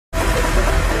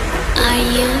Are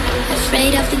you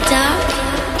afraid of the dark?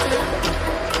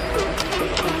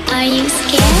 Are you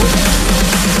scared?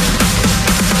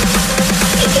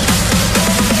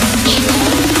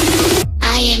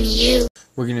 I am you.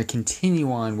 We're going to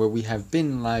continue on where we have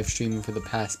been live streaming for the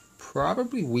past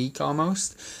probably week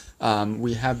almost.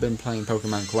 We have been playing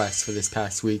Pokemon Quest for this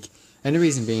past week, and the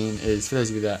reason being is, for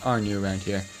those of you that are new around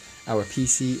here, our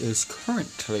PC is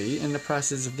currently in the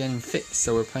process of getting fixed,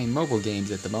 so we're playing mobile games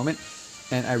at the moment,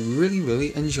 and I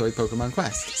really enjoy Pokemon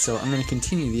Quest, so I'm going to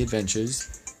continue the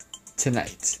adventures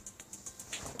tonight.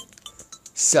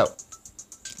 So,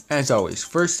 as always,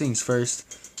 first things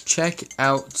first, check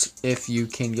out if you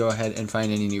can go ahead and find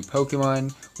any new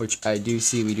Pokemon, which I do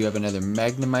see we do have another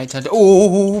Magnemite hunt.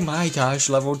 Oh my gosh,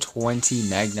 level 20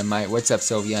 Magnemite. What's up,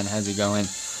 Sylvian? How's it going?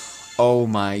 Oh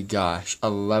my gosh, a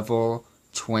level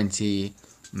 20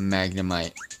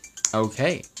 Magnemite.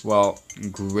 Okay, well,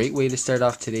 great way to start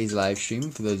off today's live stream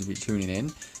for those of you tuning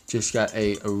in. Just got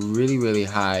a really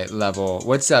high level.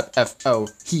 What's up,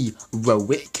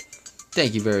 FTWitachiPlays?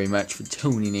 Thank you very much for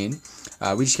tuning in.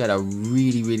 We just got a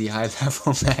really high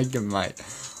level Magnemite.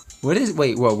 What is,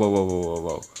 wait,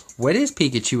 whoa. What is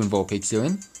Pikachu and Vulpix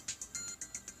doing?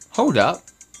 Hold up,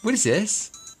 what is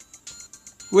this?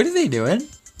 What are they doing?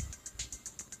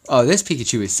 Oh, this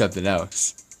Pikachu is something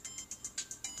else.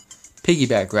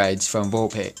 Piggyback rides from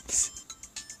Vulpix.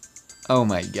 Oh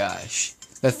my gosh.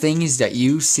 The things that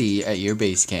you see at your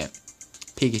base camp.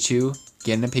 Pikachu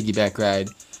getting a piggyback ride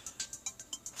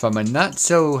from a not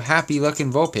so happy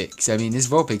looking Vulpix. I mean, this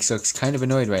Vulpix looks kind of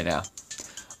annoyed right now.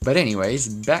 But anyways,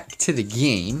 back to the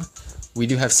game. We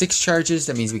do have 6 charges.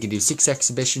 That means we can do 6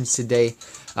 exhibitions today.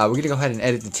 We're going to go ahead and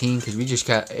edit the team because we just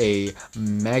got a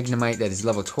Magnemite that is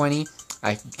level 20.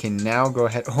 I can now go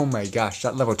ahead. Oh my gosh,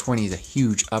 that level 20 is a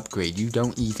huge upgrade. You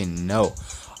don't even know.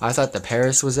 I thought the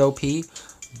Paris was OP,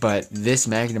 but this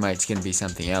Magnemite's going to be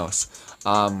something else.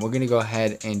 We're going to go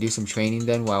ahead and do some training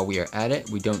then while we are at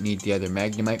it. We don't need the other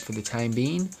Magnemite for the time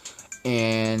being.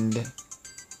 And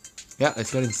yeah,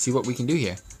 let's go ahead and see what we can do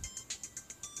here.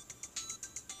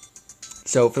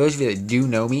 So for those of you that do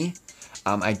know me,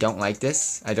 I don't like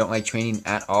this. I don't like training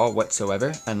at all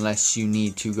whatsoever, unless you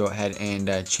need to go ahead and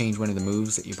change one of the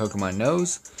moves that your Pokemon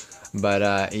knows.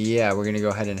 But yeah, we're going to go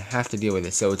ahead and have to deal with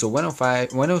it. So it's a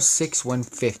 105, 106,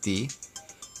 150.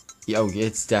 Oh,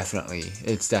 it's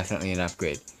definitely an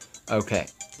upgrade. Okay,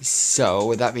 so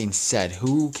with that being said,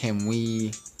 who can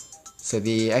we... So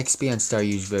the XP on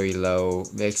Staryu is very low.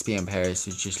 The XP on Paris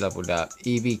is just leveled up.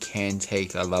 Eevee can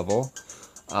take a level.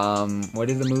 What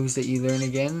are the moves that you learn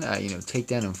again? You know,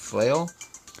 Takedown and Flail.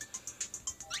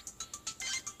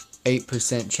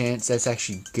 8% chance. That's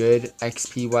actually good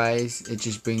XP wise. It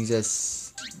just brings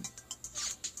us...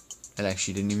 That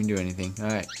actually didn't even do anything.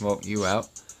 Alright, well, you out.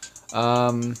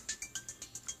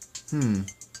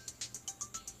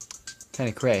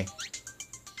 Kinda cray.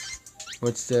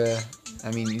 What's the...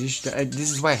 I mean, you just,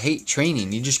 this is why I hate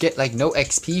training. You just get, like, no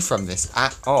XP from this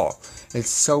at all. It's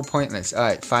so pointless.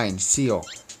 Alright, fine. Seal.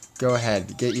 Go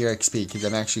ahead. Get your XP, because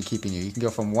I'm actually keeping you. You can go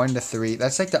from 1 to 3.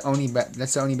 That's, like, the only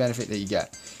benefit that you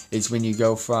get. Is when you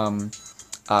go from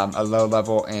a low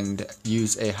level and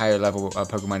use a higher level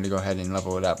Pokemon to go ahead and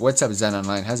level it up. What's up, Zen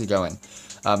Online? How's it going?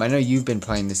 I know you've been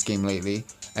playing this game lately.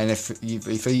 And if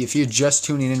you're just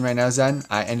tuning in right now, Zen,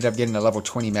 I ended up getting a level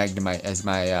 20 Magnemite as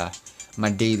my my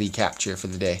daily capture for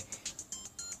the day.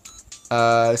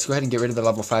 Let's go ahead and get rid of the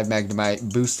level 5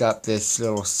 Magnemite. Boost up this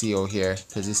little Seal here,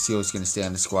 because this Seal is going to stay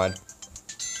on the squad.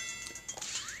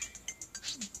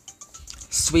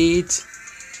 Sweet.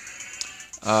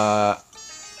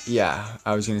 Yeah,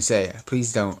 I was going to say,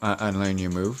 please don't unlearn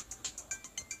your move.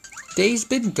 Day's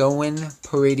been going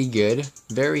pretty good.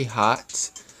 Very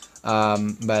hot.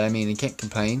 But I mean, you can't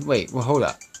complain. Wait, well, hold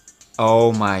up.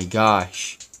 Oh my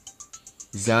gosh.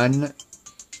 Zun,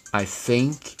 I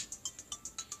think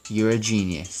you're a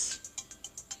genius.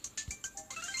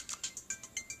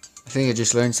 I think I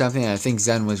just learned something, and I think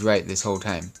Zun was right this whole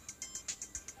time.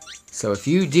 So if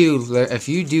you do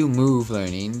move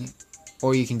learning,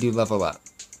 or you can do level up,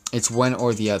 it's one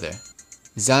or the other.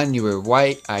 Zun, you were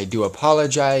right. I do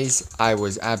apologize. I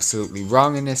was absolutely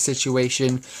wrong in this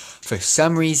situation. For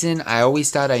some reason, I always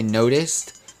thought I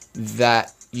noticed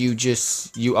that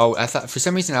for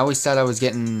some reason I always thought I was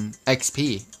getting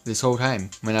XP this whole time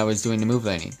when I was doing the move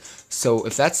learning. So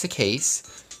if that's the case,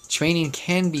 training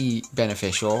can be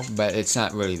beneficial, but it's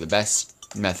not really the best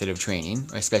method of training,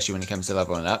 especially when it comes to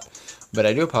leveling up. But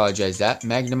I do apologize that.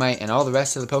 Magnemite and all the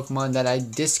rest of the Pokemon that I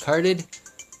discarded,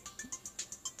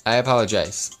 I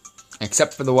apologize.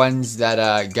 Except for the ones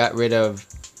that got rid of...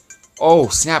 Oh,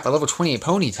 snap, a level 28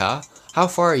 Ponyta. How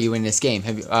far are you in this game?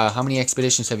 Have you, how many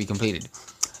expeditions have you completed?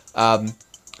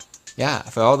 Yeah,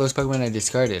 for all those Pokemon I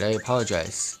discarded, I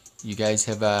apologize. You guys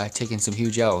have taken some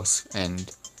huge L's, and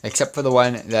except for the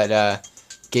one that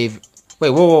gave. Wait,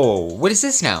 whoa! What is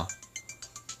this now?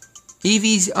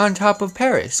 Eevee's on top of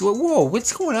Paris. Whoa!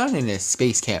 What's going on in this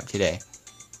space camp today?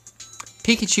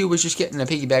 Pikachu was just getting a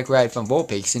piggyback ride from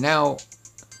Vulpix, and now,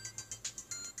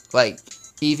 like,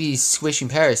 Eevee's squishing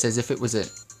Paris as if it was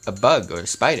a bug or a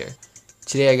spider.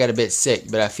 Today I got a bit sick,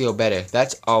 but I feel better.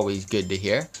 That's always good to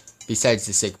hear, besides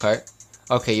the sick part.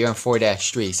 Okay, you're on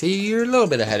 4-3, so you're a little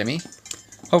bit ahead of me.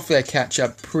 Hopefully I catch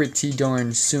up pretty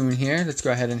darn soon here. Let's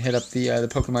go ahead and hit up the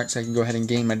Pokemart so I can go ahead and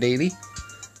gain my daily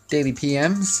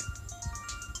PMs.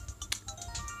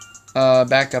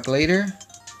 Back up later.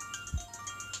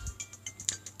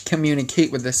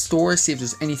 Communicate with the store, see if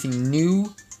there's anything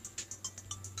new.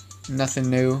 Nothing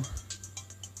new.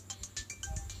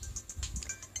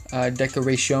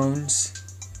 Decorations.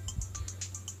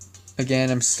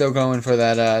 Again, I'm still going for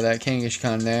that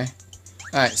Kangaskhan there.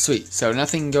 Alright, sweet. So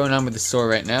nothing going on with the store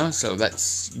right now, so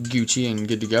that's Gucci and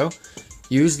good to go.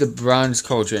 Use the bronze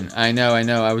cauldron. I know.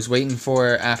 I was waiting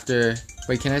for after...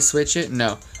 Wait, can I switch it?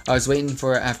 No. I was waiting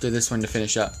for after this one to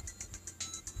finish up.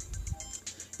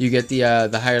 You get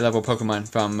the higher level Pokemon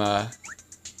from,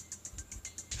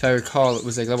 if I recall, it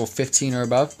was like level 15 or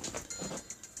above.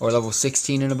 Or level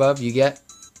 16 and above, you get.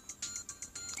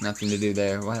 Nothing to do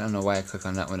there. Well, I don't know why I click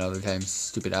on that one all the time.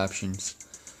 Stupid options.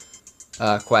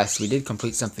 Quest. We did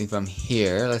complete something from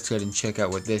here. Let's go ahead and check out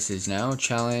what this is now.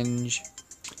 Challenge.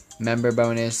 Member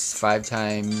bonus. 5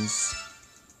 times.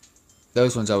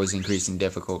 Those ones always increase in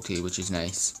difficulty, which is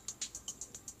nice.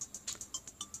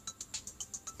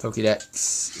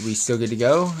 Pokédex, we still good to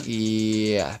go?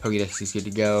 Yeah, Pokédex is good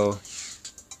to go.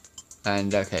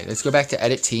 And, okay, let's go back to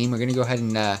edit team. We're going to go ahead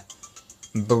and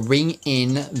bring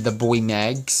in the boy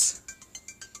mags.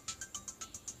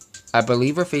 I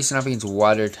believe we're facing off against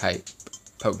water type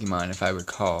Pokemon, if I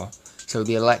recall. So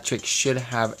the electric should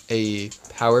have a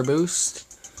power boost.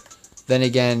 Then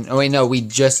again, oh wait, no, we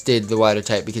just did the water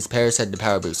type because Paris had the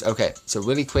power boost. Okay, so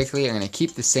really quickly, I'm going to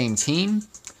keep the same team.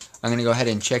 I'm going to go ahead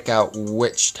and check out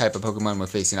which type of Pokemon we're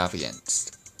facing off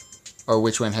against. Or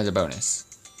which one has a bonus.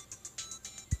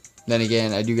 Then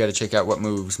again, I do got to check out what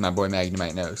moves my boy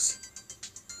Magnemite knows.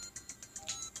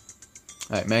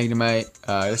 Alright, Magnemite.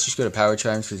 Let's just go to Power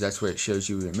Charms because that's where it shows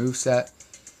you the moveset.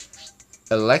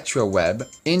 Electro Web.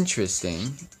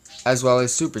 Interesting. As well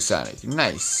as Supersonic.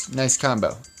 Nice. Nice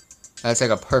combo. That's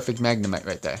like a perfect Magnemite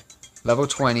right there. Level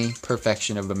 20.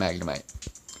 Perfection of the Magnemite.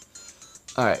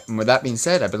 Alright, and with that being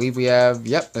said, I believe we have,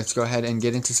 yep, let's go ahead and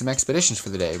get into some expeditions for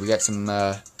the day. We got some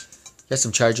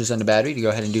charges on the battery to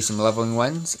go ahead and do some leveling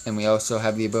ones, and we also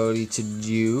have the ability to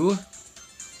do,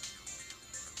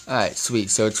 alright, sweet,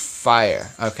 so it's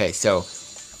fire. Okay, so,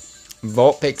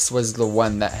 Vulpix was the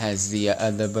one that has the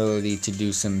ability to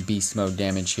do some beast mode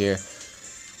damage here.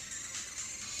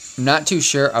 I'm not too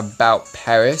sure about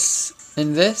Paris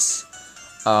in this.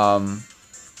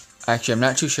 Actually, I'm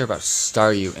not too sure about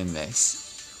Staryu in this.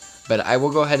 But I will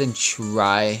go ahead and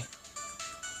try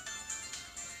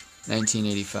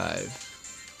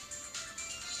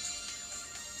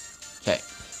 1985. Okay,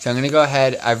 so I'm going to go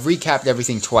ahead. I've recapped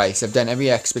everything twice. I've done every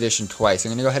expedition twice. I'm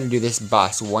going to go ahead and do this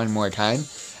boss one more time.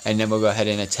 And then we'll go ahead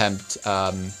and attempt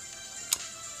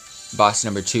boss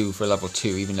number 2 for level 2,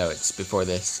 even though it's before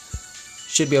this.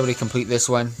 Should be able to complete this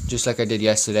one, just like I did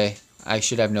yesterday. I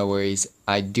should have no worries.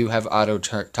 I do have auto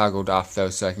toggled off though,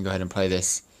 so I can go ahead and play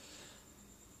this.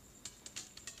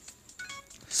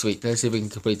 Sweet, let's see if we can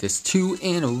complete this 2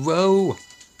 in a row.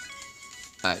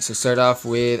 Alright, so start off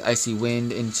with Icy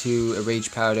Wind into a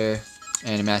Rage Powder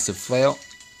and a Massive Flail.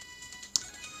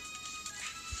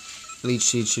 Leech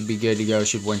Seed should be good to go,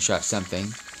 should one-shot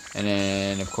something. And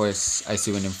then, of course,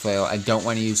 Icy Wind and Flail. I don't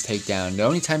want to use Takedown. The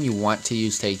only time you want to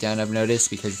use Takedown, I've noticed,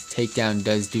 because Takedown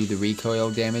does do the recoil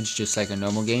damage, just like a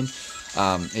normal game,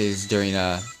 is during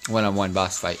a one-on-one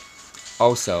boss fight.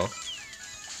 Also,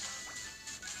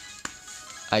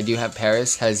 I do have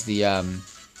Paris has the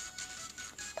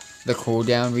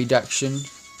cooldown reduction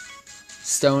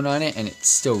stone on it, and it's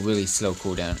still really slow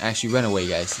cooldown. Actually, run away,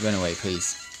 guys. Run away,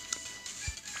 please.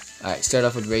 Alright, start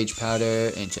off with Rage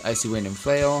Powder into Icy Wind and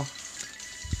Flail.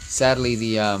 Sadly,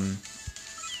 the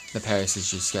Paris has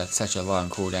just got such a long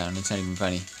cooldown, it's not even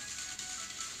funny.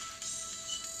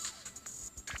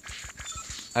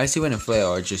 Icy Wind and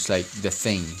Flail are just like the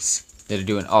things that are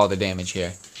doing all the damage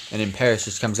here. And then Paris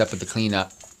just comes up with the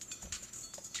cleanup.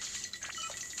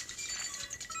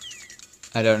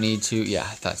 I don't need to, yeah,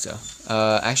 I thought so.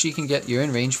 Actually, you're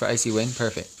in range for Icy Wind,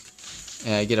 perfect.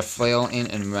 Get a Flail in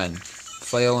and run.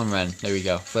 Flail and run. There we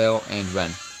go. Flail and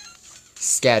run.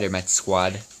 Scatter, my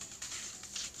squad.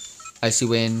 Icy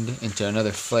Wind into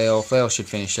another Flail. Flail should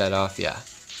finish that off, yeah.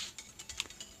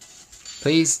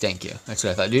 Please, thank you. That's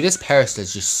what I thought. Dude, this Paris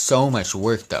does just so much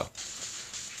work, though.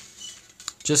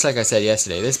 Just like I said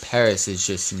yesterday, this Paris is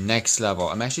just next level.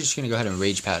 I'm actually just going to go ahead and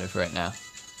Rage Powder for right now.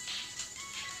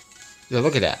 Yo,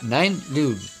 look at that.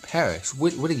 Dude, Paris,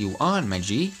 what are you on, my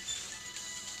G?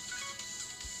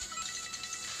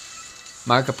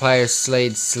 Markiplier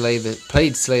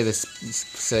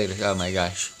oh my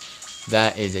gosh.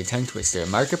 That is a tongue twister.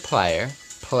 Markiplier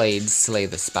played Slay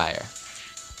the Spire.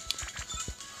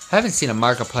 I haven't seen a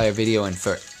Markiplier video in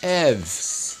forever.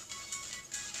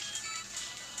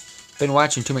 Been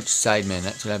watching too much Sidemen,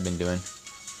 that's what I've been doing.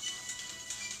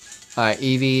 Alright,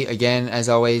 Eevee, again, as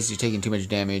always, you're taking too much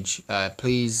damage.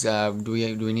 Please, do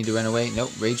we need to run away?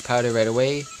 Nope, Rage Powder right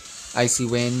away. Icy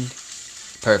Wind,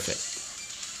 perfect.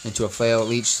 Into a Flail,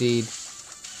 Leech Seed.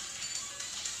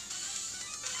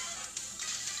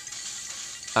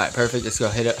 Alright, perfect, let's go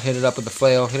hit it up with the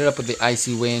Flail, hit it up with the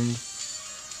Icy Wind.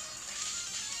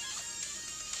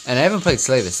 And I haven't played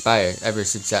Slay the Spire ever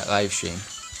since that live stream.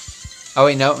 Oh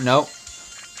wait, no.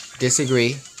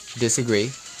 Disagree.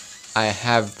 I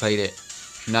have played it,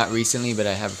 not recently, but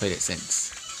I have played it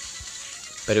since.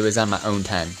 But it was on my own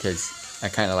time, because I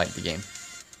kind of like the game.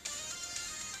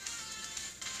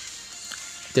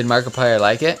 Did Markiplier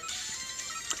like it?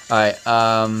 Alright,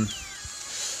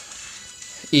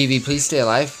 Eevee, please stay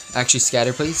alive. Actually,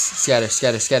 scatter, please.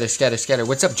 Scatter.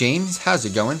 What's up, James? How's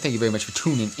it going? Thank you very much for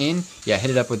tuning in. Yeah,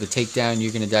 hit it up with the takedown.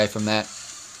 You're going to die from that.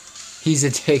 He's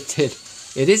addicted.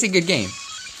 It is a good game.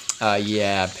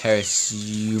 Yeah, Paris,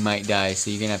 you might die, so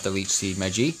you're going to have to Leech Seed, my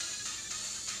G.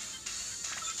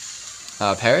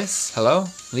 Paris, hello?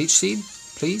 Leech Seed,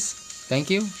 please? Thank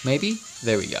you, maybe?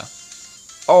 There we go.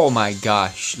 Oh my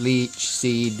gosh, Leech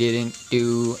Seed didn't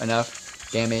do enough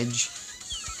damage.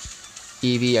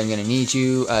 Eevee, I'm gonna need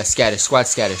you. Scatter,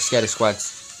 squats.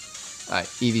 Alright,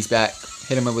 Eevee's back.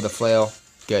 Hit him up with a Flail.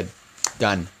 Good.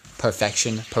 Done.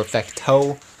 Perfection.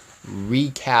 Perfecto.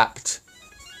 Recapped.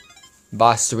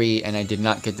 Boss 3, and I did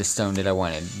not get the stone that I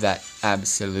wanted. That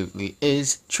absolutely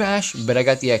is trash, but I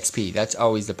got the XP. That's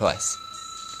always the plus.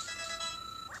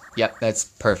 Yep, that's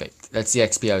perfect. That's the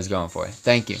XP I was going for.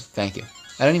 Thank you.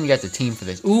 I don't even got the team for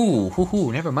this.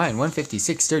 Ooh, never mind.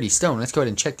 156, 30 stone. Let's go ahead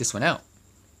and check this one out.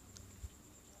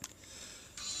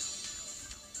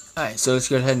 Alright, so let's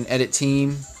go ahead and edit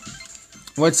team.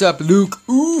 What's up, Luke?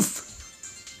 Oof!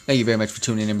 Thank you very much for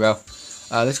tuning in, bro.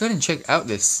 Let's go ahead and check out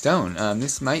this stone.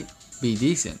 This might be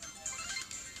decent.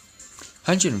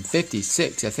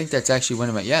 156. I think that's actually one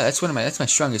of my... Yeah, that's my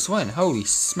strongest one. Holy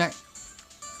smack.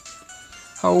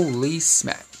 Holy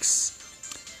smacks.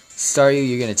 Staryu,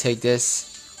 you're going to take this.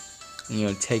 And you're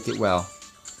going to take it well.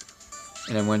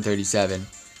 And I'm 137.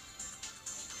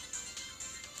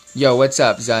 Yo, what's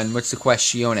up, Zun? What's the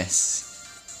questiones?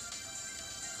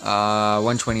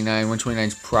 129. 129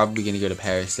 is probably going to go to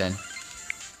Paris then.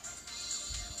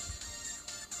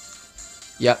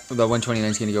 Yep, the 129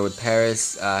 is going to go with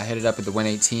Paris. Hit it up with the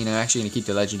 118. I'm actually going to keep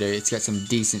the legendary. It's got some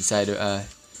decent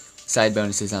side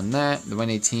bonuses on that. The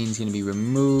 118 is going to be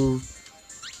removed.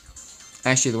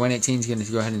 Actually, the 118 is going to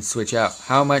go ahead and switch out.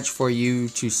 How much for you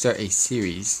to start a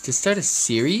series? To start a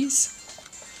series?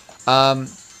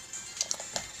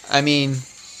 I mean,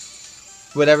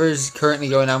 whatever's currently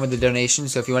going on with the donation,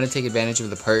 so if you want to take advantage of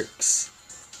the perks,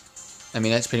 I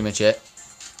mean, that's pretty much it.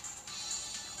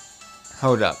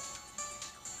 Hold up.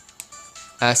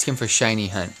 Ask him for Shiny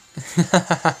Hunt.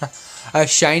 A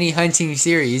Shiny Hunting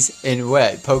series in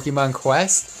what? Pokemon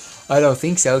Quest? I don't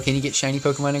think so. Can you get Shiny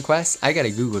Pokemon in Quest? I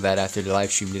gotta Google that after the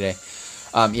live stream today.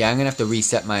 Yeah, I'm gonna have to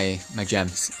reset my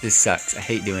gems. This sucks. I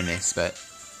hate doing this, but...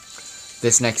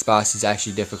 This next boss is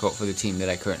actually difficult for the team that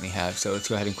I currently have, so let's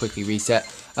go ahead and quickly reset.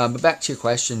 But back to your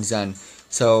questions, then.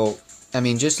 So, I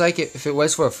mean, just like if it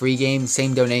was for a free game,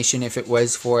 same donation. If it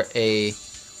was for a...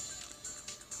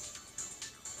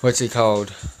 What's it called?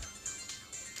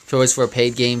 If it was for a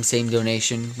paid game, same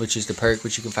donation, which is the perk,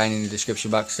 which you can find in the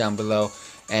description box down below.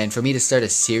 And for me to start a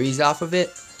series off of it,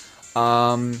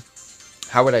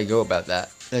 how would I go about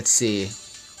that? Let's see.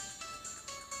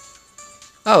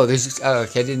 Oh,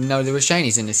 okay, I didn't know there were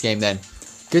shinies in this game then.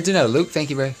 Good to know, Luke.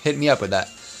 Thank you for hitting me up with that.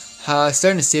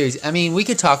 Starting a series. I mean, we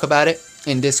could talk about it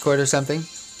in Discord or something.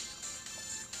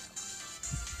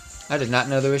 I did not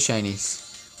know there were shinies.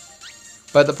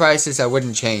 But the prices I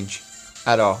wouldn't change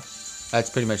at all. That's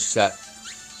pretty much set.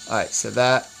 Alright, so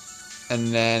that.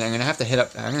 And then I'm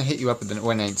gonna hit you up with the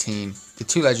 119. The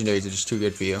two legendaries are just too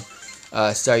good for you.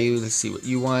 Staryu, let's see what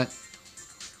you want.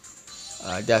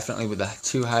 Definitely with the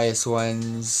 2 highest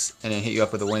ones, and then hit you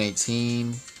up with a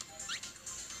 118.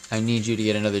 I need you to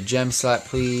get another gem slot,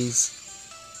 please.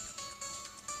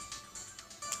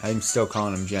 I'm still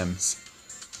calling them gems.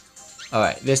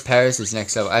 Alright, this Paris is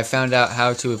next level. I found out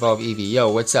how to evolve Eevee.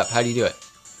 Yo, what's up? How do you do it?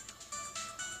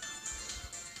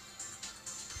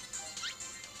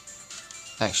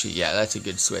 Actually, yeah, that's a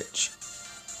good switch.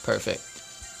 Perfect.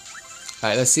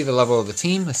 Alright, let's see the level of the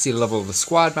team. Let's see the level of the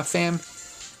squad, my fam.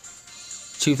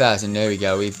 2,000. There we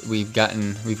go. We've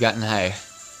gotten higher.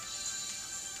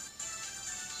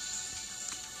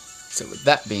 So with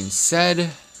that being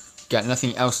said, got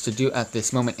nothing else to do at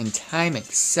this moment in time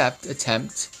except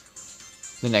attempt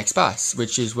the next boss,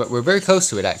 which is what we're very close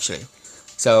to it actually.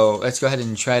 So let's go ahead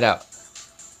and try it out.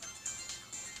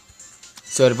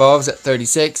 So it evolves at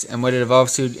 36, and what it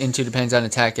evolves into depends on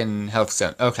attack and health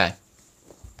zone. Okay.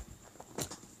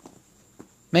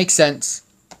 Makes sense.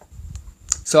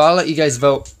 So I'll let you guys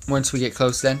vote once we get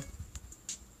close then.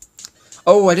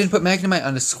 Oh, I didn't put Magnemite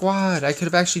on the squad. I could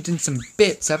have actually done some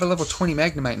bits. I have a level 20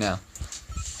 Magnemite now.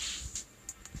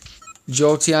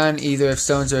 Jolteon, either if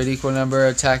stones are at equal number,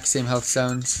 attack, same health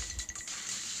zones.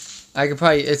 I could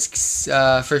probably, it's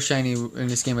first shiny in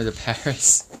this game is a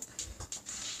Paris.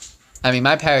 I mean,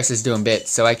 my Paris is doing bits,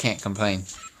 so I can't complain.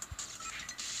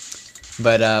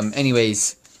 But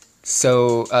anyways,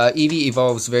 so Eevee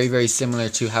evolves very, very similar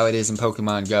to how it is in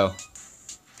Pokemon Go.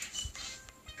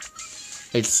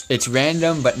 It's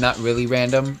random, but not really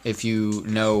random if you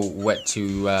know what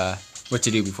to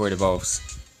do before it evolves.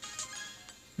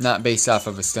 Not based off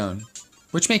of a stone,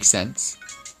 which makes sense.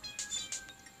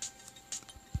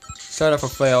 Start off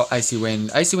with Flail, Icy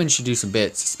Wind. Icy Wind should do some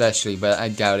bits, especially, but I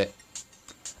doubt it.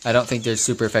 I don't think there's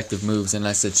super effective moves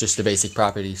unless it's just the basic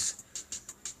properties.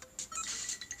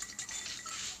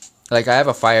 Like, I have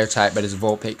a Fire type, but it's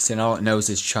Vulpix, and all it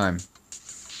knows is Charm.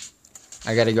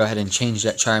 I gotta go ahead and change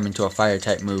that Charm into a Fire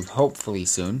type move, hopefully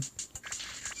soon.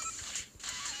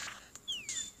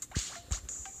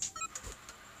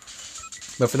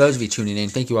 But for those of you tuning in,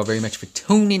 thank you all very much for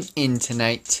tuning in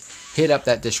tonight. Hit up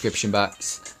that description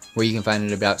box where you can find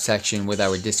an About section with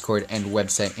our Discord and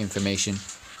website information.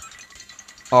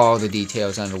 All the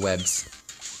details on the webs.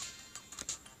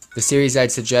 The series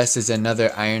I'd suggest is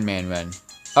another Iron Man run.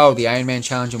 Oh, the Iron Man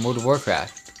challenge in World of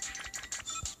Warcraft.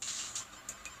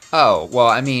 Oh, well,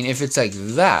 I mean, if it's like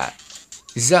that,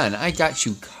 Zun, I got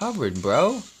you covered,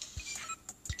 bro.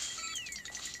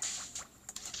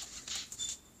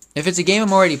 If it's a game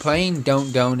I'm already playing,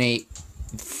 don't donate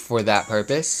for that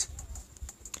purpose.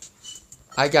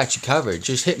 I got you covered.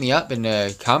 Just hit me up in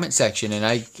the comment section and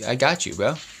I got you,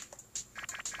 bro.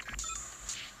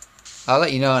 I'll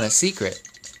let you know on a secret.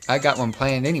 I got one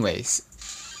planned anyways.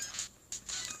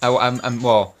 I'm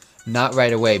well, not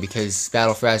right away because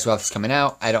Battle for Azeroth is coming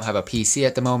out. I don't have a PC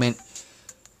at the moment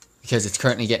because it's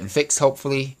currently getting fixed,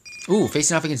 hopefully. Ooh,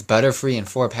 facing off against Butterfree and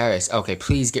 4 Paris. Okay,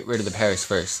 please get rid of the Paris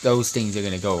first. Those things are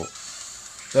going to go.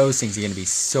 Those things are going to be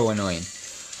so annoying.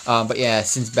 But yeah,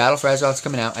 since Battle for Azeroth is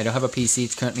coming out, I don't have a PC.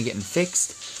 It's currently getting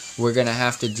fixed. We're going to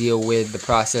have to deal with the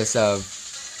process of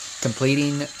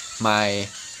completing my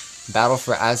Battle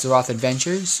for Azeroth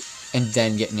adventures and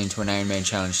then getting into an Iron Man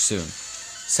challenge soon.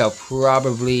 So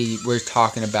probably we're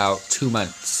talking about 2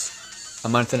 months. A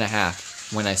month and a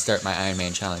half when I start my Iron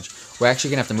Man challenge. We're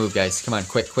actually going to have to move, guys. Come on,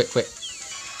 quick.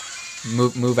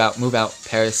 Move out,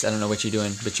 Paris. I don't know what you're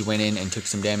doing, but you went in and took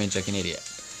some damage like an idiot.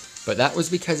 But that was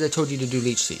because I told you to do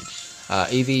Leech Seed.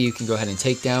 Eevee, you can go ahead and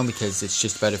take down because it's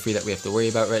just Butterfree that we have to worry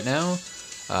about right now.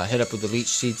 Hit up with the Leech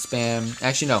Seed spam.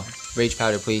 Actually, no. Rage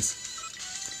Powder, please.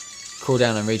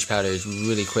 Cooldown on Rage Powder is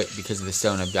really quick because of the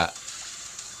stone I've got.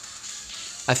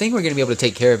 I think we're going to be able to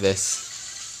take care of this.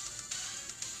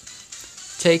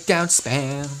 Takedown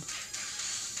spam.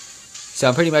 So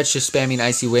I'm pretty much just spamming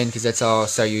Icy Wind because that's all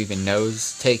Staryu even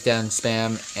knows. Takedown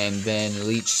spam and then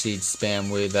Leech Seed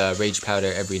spam with Rage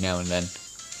Powder every now and then.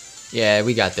 Yeah,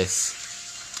 we got this.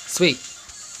 Sweet.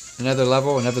 Another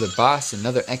level, another boss,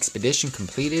 another expedition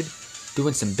completed.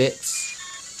 Doing some bits.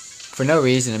 For no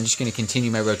reason, I'm just going to continue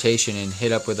my rotation and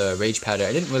hit up with a Rage Powder.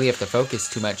 I didn't really have to focus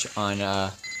too much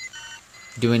on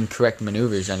doing correct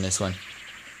maneuvers on this one.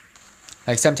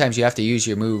 Like sometimes you have to use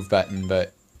your move button,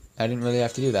 but I didn't really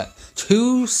have to do that.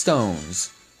 2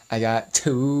 stones. I got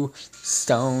 2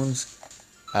 stones.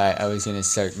 Alright, I was going to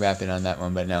start rapping on that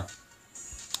one, but no.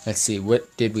 Let's see,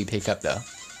 what did we pick up though?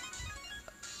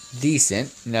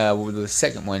 Decent. No, the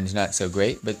second one's not so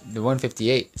great, but the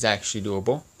 158 is actually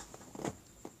doable.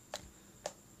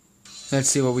 Let's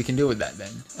see what we can do with that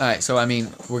then. Alright, so I mean,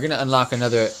 we're going to unlock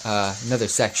another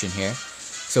section here.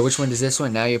 So which one does this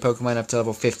one? Now your Pokemon up to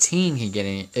level 15 can get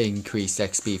an increased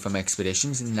XP from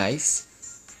expeditions. Nice.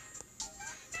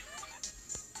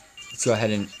 Let's go ahead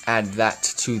and add that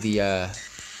to the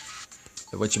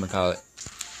whatchamacallit,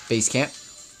 base camp.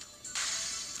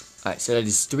 Alright, so that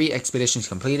is 3 expeditions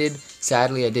completed.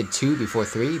 Sadly, I did 2 before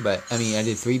 3, but, I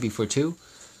did 3 before 2.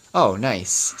 Oh,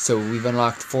 nice. So we've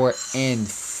unlocked 4 and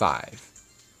 5.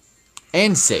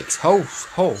 And 6. Hold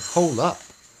up.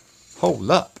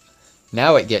 Hold up.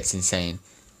 Now it gets insane.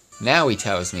 Now he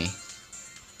tells me.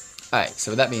 Alright,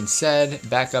 so with that being said,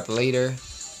 back up later.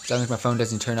 As long as my phone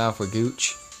doesn't turn off, we're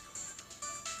gooch.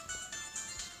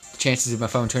 The chances of my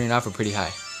phone turning off are pretty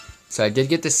high. So I did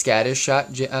get the scatter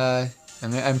shot,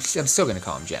 I'm still going to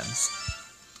call them gems.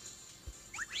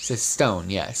 It says stone,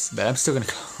 yes, but I'm still going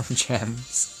to call them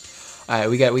gems. Alright,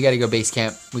 we got to go base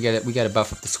camp. We got to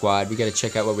buff up the squad. We got to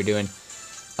check out what we're doing.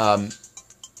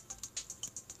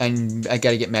 And I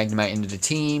got to get Magnemite into the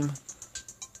team.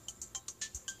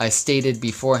 I stated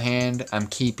beforehand, I'm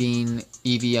keeping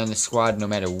Eevee on the squad no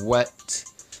matter what.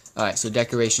 Alright, so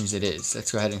decorations it is.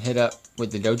 Let's go ahead and hit up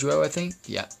with the Dojo, I think.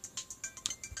 Yeah.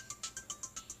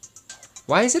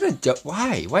 Why is it a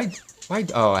why?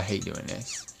 Oh, I hate doing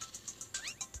this.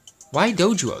 Why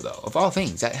Dojo, though? Of all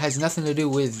things, that has nothing to do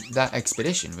with that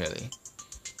expedition, really.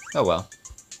 Oh, well.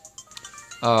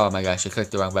 Oh, my gosh, I clicked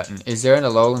the wrong button. Is there an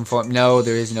Alolan form? No,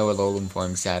 there is no Alolan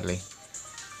form, sadly.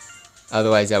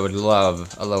 Otherwise, I would love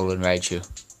Alolan Raichu.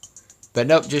 But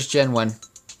nope, just Gen 1.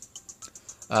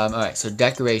 Alright, so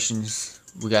decorations.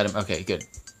 We got them. Okay, good.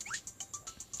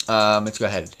 Let's go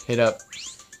ahead. Hit up.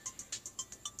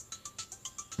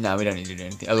 No, we don't need to do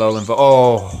anything. Alolan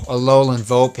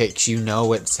Vulpix, you know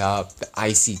what's up. The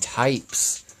icy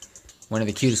types. One of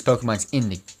the cutest Pokemons in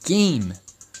the game.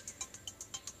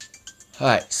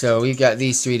 Alright, so we've got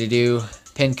these 3 to do.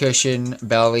 Pincushion,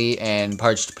 Belly, and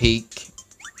Parched Peak.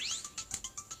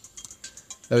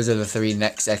 Those are the 3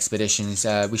 next expeditions.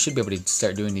 We should be able to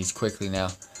start doing these quickly now.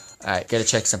 Alright, gotta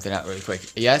check something out really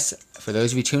quick. Yes, for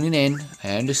those of you tuning in,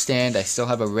 I understand I still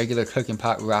have a regular cooking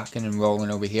pot rocking and rolling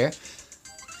over here.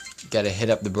 Gotta hit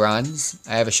up the bronze.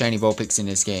 I have a shiny Vulpix in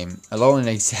this game. Alolan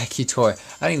Executor.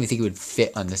 I don't even think it would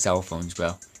fit on the cell phones,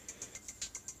 bro.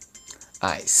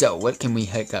 Alright, so what can we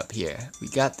hook up here? We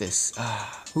got this.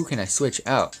 Who can I switch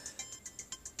out?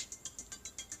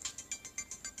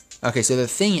 Okay, so the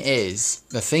thing is,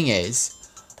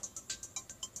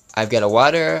 I've got a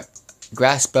water,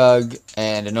 grass bug,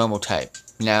 and a normal type.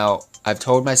 Now, I've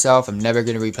told myself I'm never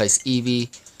going to replace Eevee.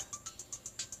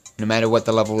 No matter what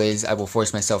the level is, I will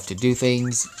force myself to do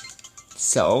things.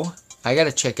 So, I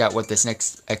gotta check out what this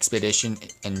next expedition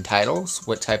entitles,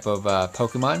 what type of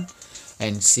Pokemon,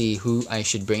 and see who I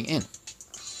should bring in.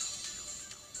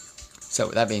 So,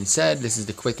 with that being said, this is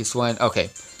the quickest one.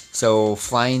 Okay, so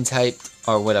flying type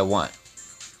are what I want.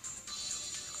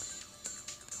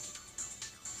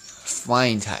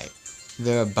 Flying type.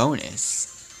 They're a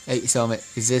bonus. Hey, so,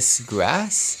 is this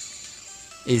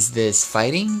grass? Is this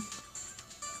fighting?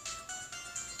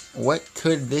 What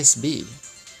could this be?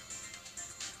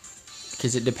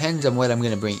 Because it depends on what I'm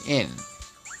going to bring in.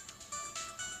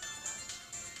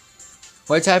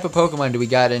 What type of Pokemon do we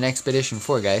got an expedition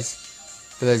for, guys?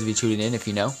 For those of you tuning in, if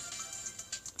you know.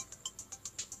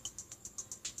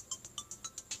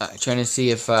 Trying to see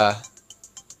if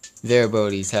their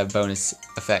abilities have bonus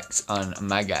effects on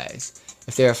my guys.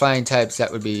 If they are flying types,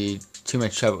 that would be too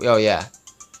much trouble. Oh, yeah.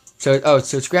 So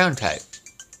it's ground type.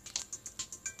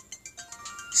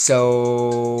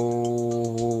 So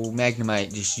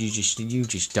Magnemite, you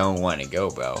just don't want to go,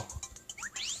 bro.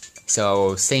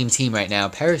 So same team right now.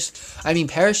 Paris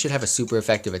should have a super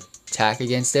effective attack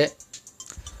against it,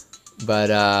 but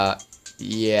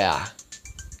yeah,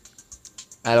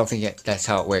 I don't think that's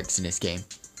how it works in this game.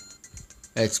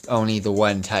 It's only the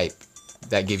one type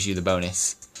that gives you the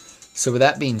bonus. So with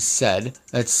that being said,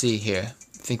 let's see here.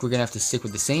 I think we're gonna have to stick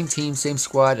with the same team, same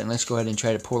squad, and let's go ahead and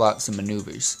try to pull out some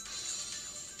maneuvers.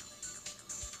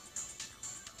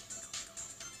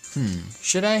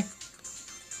 Should I?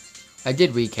 I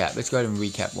did recap. Let's go ahead and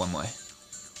recap one more.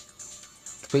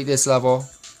 Complete this level.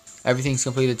 Everything's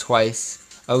completed twice.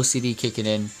 OCD kicking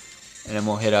in. And then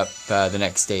we'll hit up the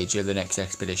next stage or the next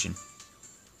expedition.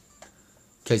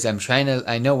 Because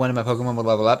I know one of my Pokemon will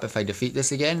level up if I defeat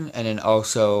this again. And then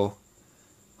also,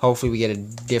 hopefully we get a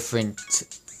different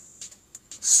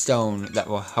stone that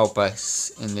will help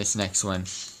us in this next one.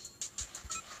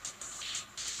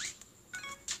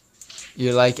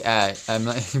 You're like, I'm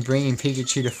like bringing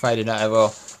Pikachu to fight it out.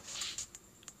 Well,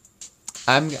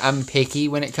 I'm picky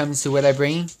when it comes to what I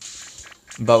bring,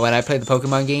 but when I play the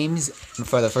Pokemon games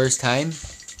for the first time,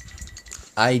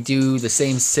 I do the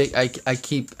same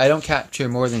I don't capture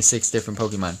more than 6 different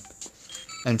Pokemon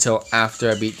until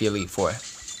after I beat the Elite Four.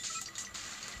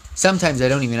 Sometimes I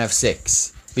don't even have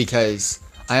 6 because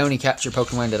I only capture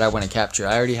Pokemon that I want to capture.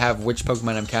 I already have which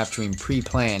Pokemon I'm capturing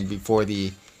pre-planned before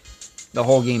the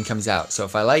whole game comes out. So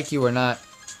if I like you or not,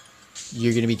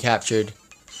 you're going to be captured.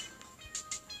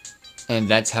 And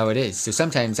that's how it is. So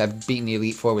sometimes I've beaten the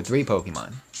Elite Four with 3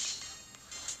 Pokemon.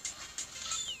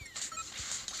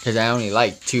 Because I only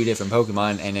like 2 different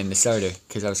Pokemon and then the starter.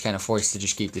 Because I was kind of forced to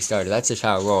just keep the starter. That's just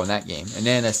how I roll in that game. And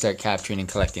then I start capturing and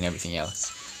collecting everything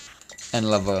else. And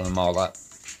leveling them all up.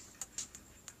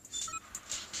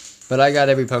 But I got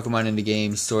every Pokemon in the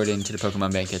game stored into the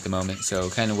Pokemon Bank at the moment. So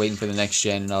kind of waiting for the next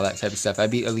gen and all that type of stuff. I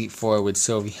beat Elite Four with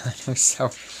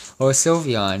Sylveon.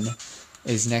 Sylveon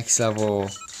is next level.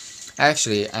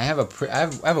 Actually, I have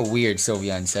a weird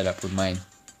Sylveon setup with mine.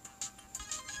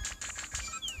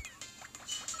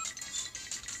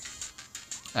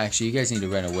 Actually, you guys need to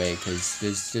run away because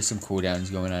there's some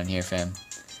cooldowns going on here, fam.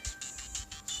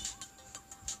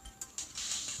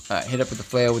 Alright, hit up with the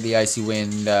flail with the icy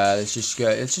wind. Let's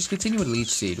just continue with Leech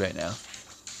Seed right now.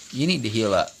 You need to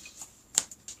heal up.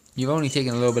 You've only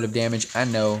taken a little bit of damage, I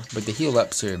know, but the heal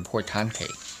ups are importante.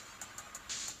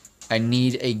 I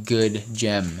need a good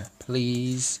gem,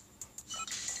 please.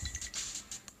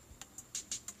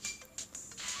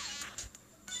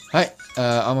 Alright,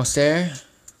 almost there.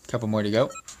 Couple more to go.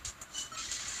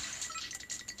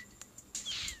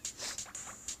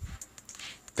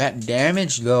 That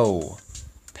damage though.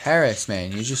 Paris,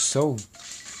 man, you're just so...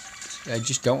 I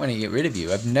just don't want to get rid of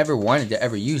you. I've never wanted to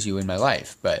ever use you in my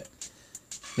life, but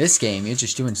this game, you're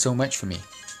just doing so much for me.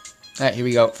 Alright, here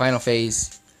we go. Final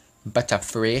phase.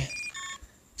 Butterfree.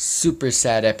 Super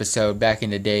sad episode back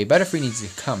in the day. Butterfree needs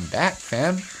to come back,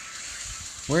 fam.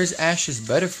 Where's Ash's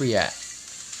Butterfree at?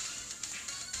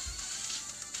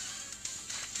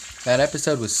 That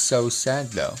episode was so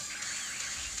sad, though.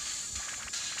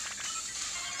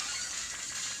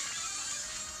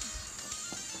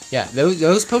 Yeah,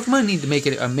 those Pokemon need to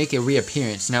make a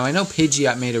reappearance. Now I know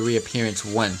Pidgeot made a reappearance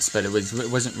once, but it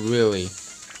wasn't really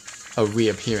a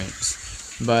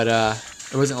reappearance. But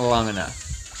it wasn't long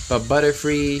enough. But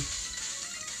Butterfree,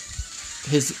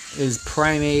 his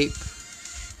Primeape,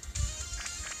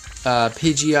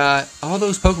 Pidgeot, all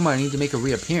those Pokemon need to make a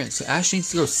reappearance. So Ash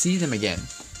needs to go see them again.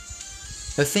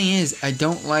 The thing is, I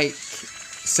don't like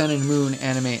Sun and Moon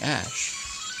anime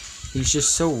Ash. He's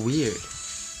just so weird.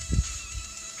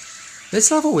 This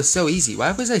level was so easy.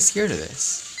 Why was I scared of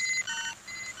this?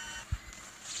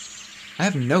 I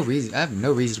have no reason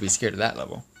to be scared of that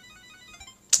level.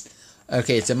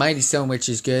 Okay, it's a Mighty Stone, which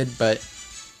is good, but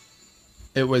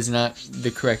it was not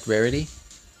the correct rarity.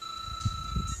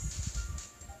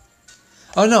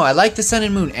 Oh no, I like the Sun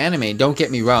and Moon anime, don't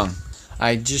get me wrong.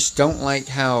 I just don't like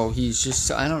how he's just,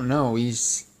 I don't know,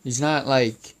 he's not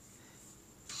like,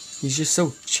 he's just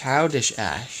so childish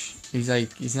Ash. He's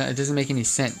not, it doesn't make any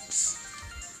sense.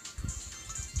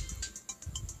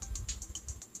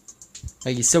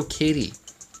 Like, he's so kiddie.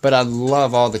 But I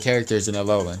love all the characters in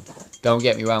Alolan. Don't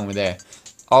get me wrong with that.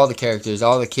 All the characters,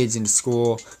 all the kids in the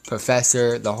school,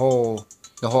 Professor, the whole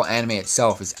anime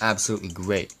itself is absolutely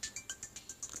great.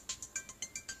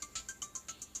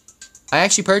 I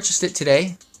actually purchased it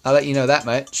today. I'll let you know that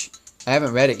much. I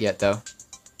haven't read it yet, though.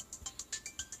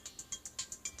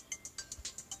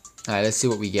 Alright, let's see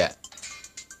what we get.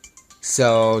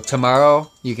 So,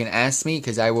 tomorrow, you can ask me,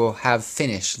 because I will have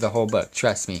finished the whole book.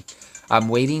 Trust me. I'm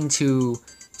waiting to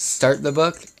start the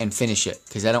book and finish it,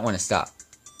 because I don't want to stop.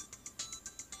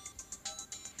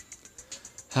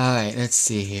 Alright, let's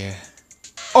see here.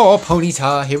 Oh,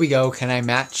 Ponyta, here we go. Can I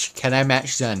match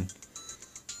Zun?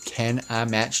 Can I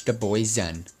match the boy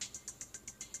Zun?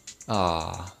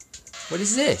 Aw. What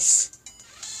is this?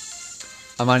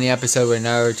 I'm on the episode with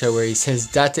Naruto where he says,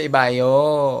 Date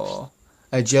Bayo.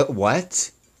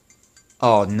 What?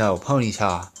 Oh no,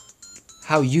 Ponyta.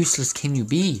 How useless can you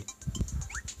be?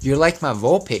 You're like my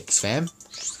Vulpix, fam.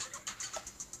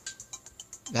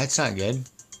 That's not good.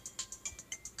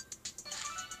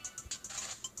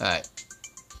 Alright.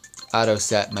 Auto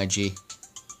set, my G.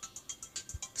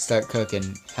 Start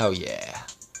cooking. Hell yeah.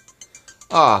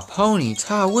 Aw,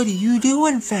 Ponyta, what are you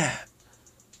doing, fam?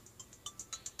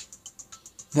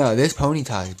 No, this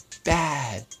Ponyta is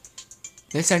bad.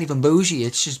 It's not even bougie,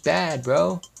 it's just bad,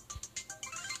 bro.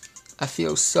 I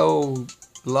feel so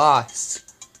lost.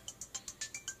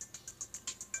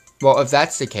 Well, if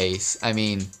that's the case, I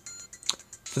mean,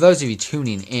 for those of you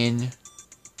tuning in,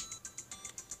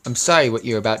 I'm sorry what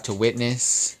you're about to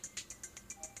witness,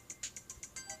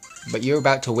 but you're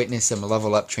about to witness some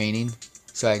level up training.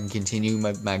 so I can continue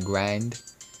my grind.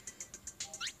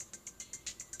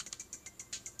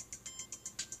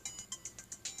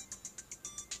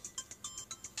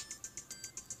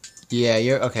 Yeah,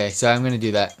 you're okay, so I'm gonna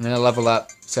do that. I'm gonna level up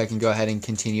so I can go ahead and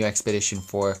continue Expedition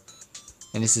 4.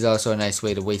 And this is also a nice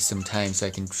way to waste some time so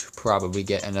I can probably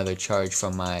get another charge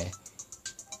from my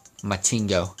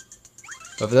Tingo.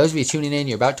 But for those of you tuning in,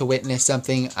 you're about to witness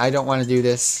something. I don't want to do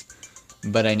this,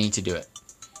 but I need to do it.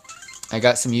 I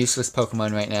got some useless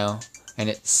Pokemon right now, and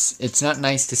it's not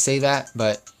nice to say that,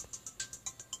 but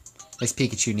this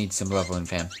Pikachu needs some leveling,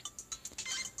 fam.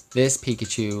 This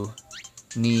Pikachu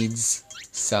needs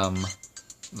some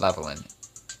leveling.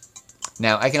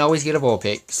 Now, I can always get a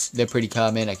Vulpix. They're pretty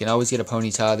common. I can always get a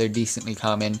Ponyta. They're decently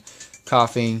common.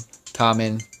 Coughing,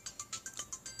 common.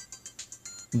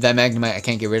 That Magnemite I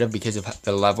can't get rid of because of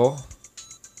the level.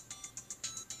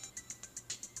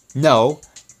 No.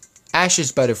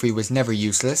 Ash's Butterfree was never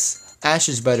useless.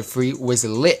 Ash's Butterfree was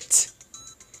lit.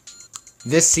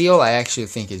 This seal I actually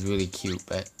think is really cute,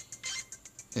 but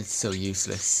it's so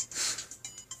useless.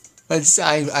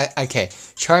 Okay,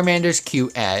 Charmander's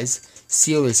cute as.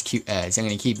 Seal is cute as. I'm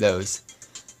going to keep those.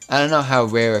 I don't know how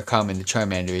rare or common the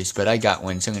Charmander is, but I got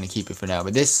one, so I'm going to keep it for now.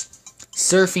 But this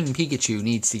Surfing Pikachu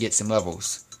needs to get some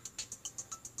levels.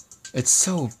 It's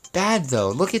so bad, though.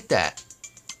 Look at that.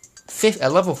 A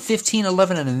level 15,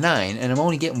 11, and a 9, and I'm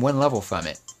only getting one level from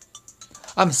it.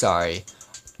 I'm sorry.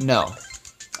 No.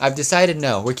 I've decided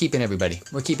no. We're keeping everybody.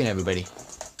 We're keeping everybody.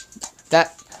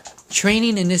 That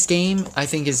training in this game, I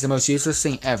think, is the most useless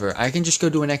thing ever. I can just go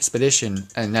do an expedition,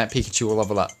 and that Pikachu will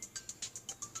level up.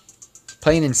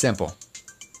 Plain and simple.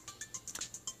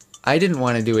 I didn't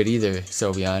want to do it either,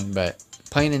 Sylveon, but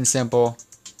plain and simple.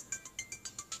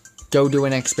 Go do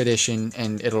an expedition,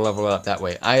 and it'll level up that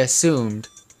way. I assumed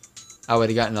I would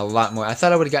have gotten a lot more. I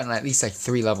thought I would have gotten at least like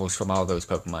 3 levels from all those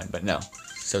Pokemon, but no.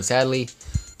 So sadly,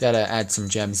 gotta add some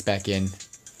gems back in,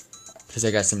 because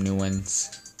I got some new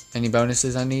ones. Any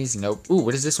bonuses on these? Nope. Ooh,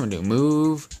 what does this one do?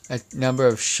 Move a number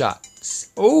of shots.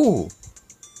 Ooh!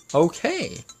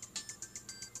 Okay.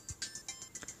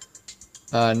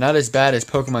 Not as bad as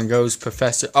Pokemon Go's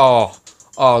Professor. Oh,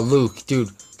 Luke, dude,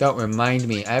 don't remind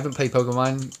me. I haven't played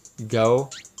Pokemon Go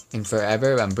in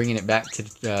forever. I'm bringing it back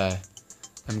to.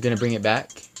 I'm gonna bring it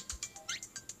back.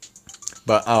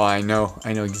 But oh, I know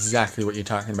exactly what you're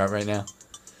talking about right now.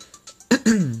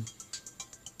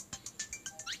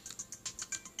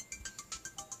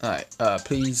 All right,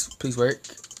 please work,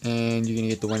 and you're gonna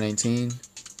get the 119.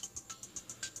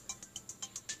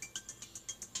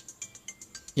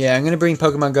 Yeah, I'm gonna bring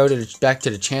Pokemon Go back to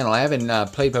the channel. I haven't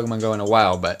played Pokemon Go in a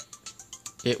while, but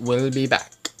it will be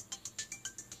back.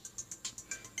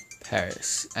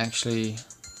 Paris, actually,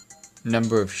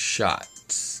 number of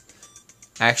shots.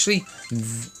 Actually,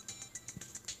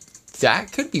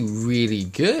 that could be really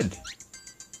good.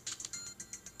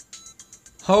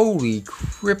 Holy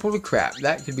cripple crap,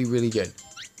 that could be really good.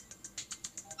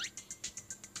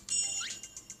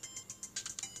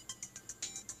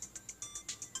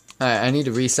 Alright, I need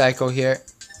to recycle here.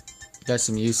 Got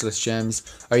some useless gems.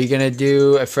 Are you gonna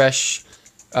do a fresh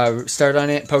start on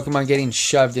it? Pokemon getting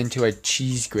shoved into a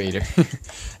cheese grater.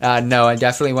 No, I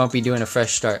definitely won't be doing a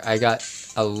fresh start. I got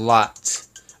a lot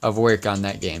of work on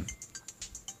that game.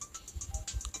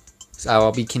 So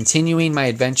I'll be continuing my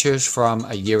adventures from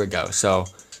a year ago. So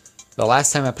the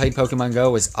last time I played Pokemon Go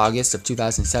was August of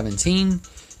 2017.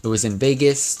 It was in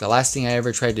Vegas. The last thing I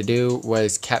ever tried to do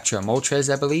was capture a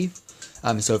Moltres, I believe.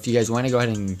 So if you guys want to go ahead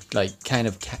and like kind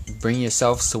of bring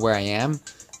yourselves to where I am,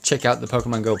 check out the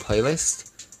Pokemon Go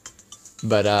playlist.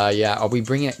 But yeah, I'll be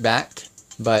bringing it back,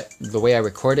 but the way I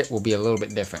record it will be a little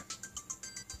bit different.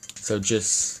 So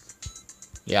just,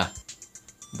 yeah,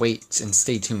 wait and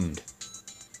stay tuned.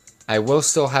 I will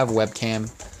still have webcam.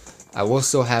 I will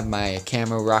still have my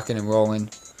camera rocking and rolling.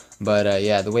 But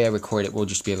yeah, the way I record it will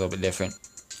just be a little bit different.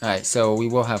 Alright, so we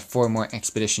will have 4 more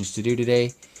expeditions to do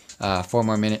today. 4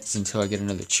 more minutes until I get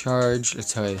another charge.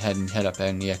 Let's go ahead and head up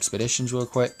on the expeditions real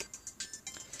quick.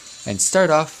 And start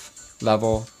off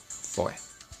level 4.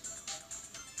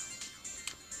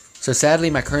 So sadly,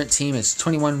 my current team is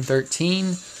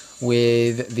 2113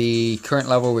 with the current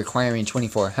level requiring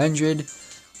 2400.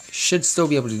 Should still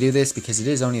be able to do this because it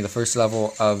is only the first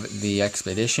level of the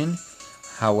expedition.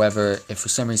 However, if for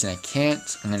some reason I can't,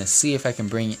 I'm going to see if I can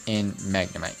bring in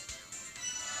Magnemite.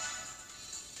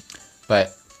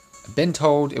 But I've been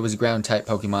told it was a ground type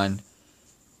Pokemon.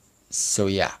 So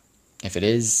yeah, if it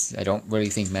is, I don't really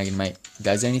think Magnemite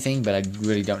does anything, but I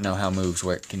really don't know how moves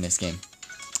work in this game.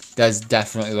 Does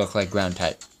definitely look like ground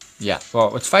type. Yeah,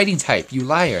 well, it's fighting type, you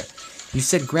liar. You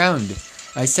said ground.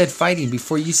 I said fighting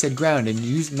before you said ground,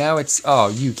 and now it's... Oh,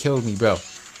 you killed me, bro.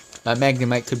 My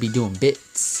Magnemite could be doing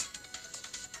bits.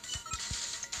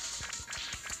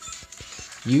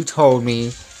 You told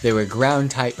me there were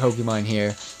ground-type Pokemon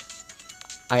here.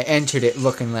 I entered it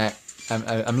looking like...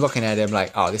 I'm looking at it, I'm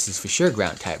like, oh, this is for sure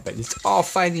ground-type, but it's all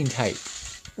fighting-type.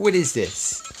 What is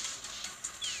this?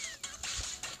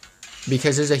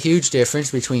 Because there's a huge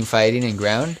difference between fighting and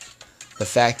ground. The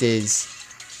fact is,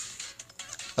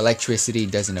 electricity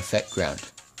doesn't affect ground.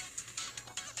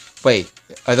 Wait,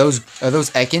 are those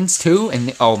Ekans too?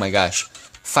 And oh my gosh,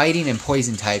 fighting and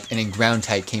poison type, and then ground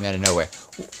type came out of nowhere.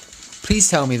 Please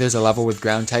tell me there's a level with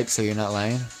ground type, so you're not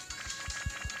lying.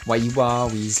 Why you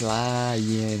always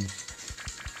lying?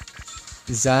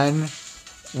 Zun,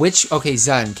 okay,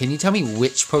 Zun, can you tell me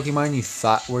which Pokemon you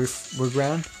thought were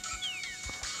ground?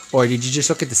 Or did you just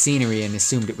look at the scenery and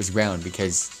assumed it was ground?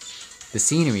 Because the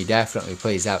scenery definitely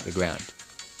plays out the ground.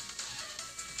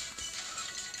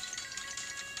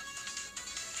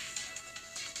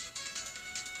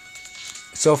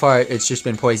 So far, it's just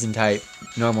been poison type,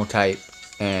 normal type,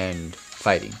 and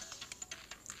fighting.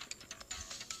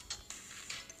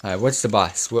 Alright, what's the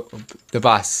boss? The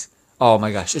boss. Oh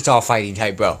my gosh, it's all fighting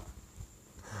type, bro.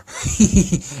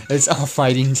 It's all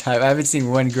fighting type. I haven't seen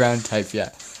one ground type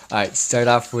yet. Alright, start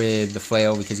off with the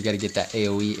flail because you gotta get that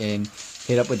AoE in.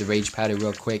 Hit up with the rage powder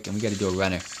real quick, and we gotta do a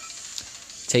runner.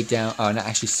 Take down, oh, no,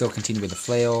 actually still continue with the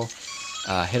flail.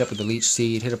 Hit up with the leech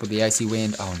seed, hit up with the icy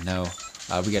wind. Oh no.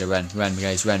 We gotta run,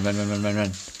 guys, run.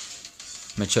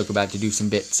 Machoke about to do some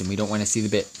bits, and we don't want to see the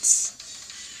bits.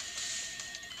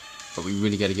 But we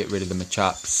really gotta get rid of the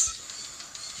Machops.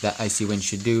 That icy wind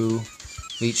should do.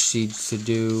 Leech seed should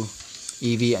do.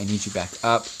 Eevee, I need you back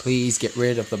up. Please get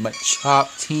rid of the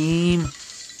Machop team.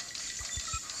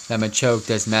 That Machoke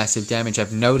does massive damage,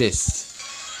 I've noticed.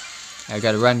 I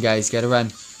gotta run, guys, gotta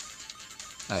run.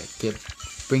 Alright,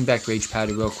 bring back Rage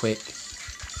Powder real quick.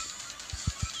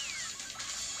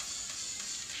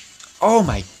 Oh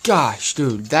my gosh,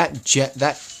 dude, that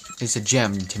is a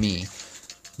gem to me.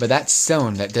 But that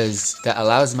stone that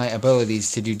allows my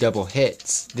abilities to do double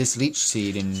hits. This leech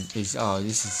seed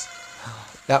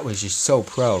that was just so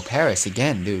pro. Paris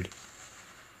again, dude.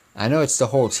 I know it's the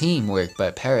whole team work,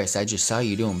 but Paris, I just saw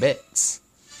you doing bits.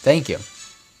 Thank you.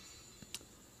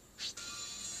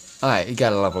 Alright, you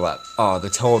gotta level up. Oh,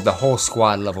 the whole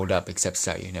squad leveled up except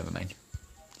Staryu. Never mind.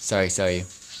 Sorry,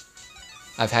 Staryu.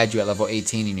 I've had you at level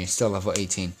 18 and you're still level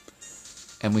 18.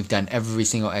 And we've done every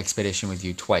single expedition with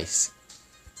you twice.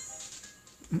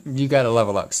 You gotta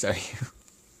level up, Staryu.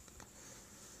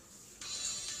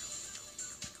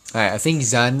 Alright, I think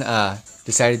Zun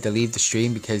decided to leave the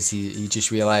stream because he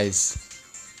just realized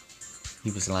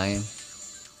he was lying.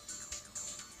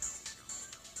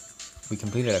 We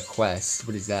completed a quest.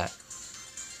 What is that?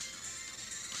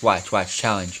 Watch,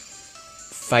 challenge.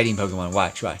 Fighting Pokemon,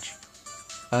 watch.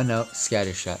 Oh no,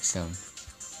 Scattershot Stone.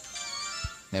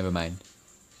 Never mind.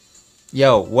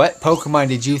 Yo, what Pokemon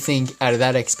did you think out of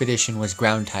that expedition was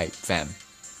ground type, fam?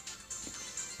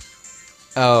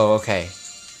 Oh, okay.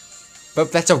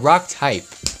 But that's a rock type.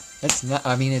 That's not,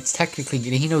 I mean, it's technically,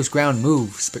 he knows ground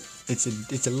moves, but it's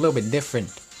a little bit different.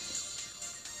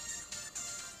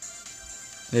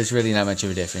 There's really not much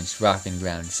of a difference. Rock and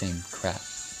ground, same crap.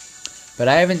 But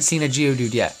I haven't seen a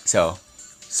Geodude yet, so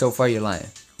far you're lying.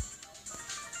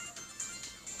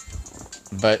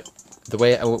 But the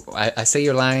way I say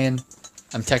you're lying,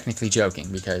 I'm technically joking,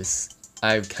 because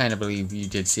I kind of believe you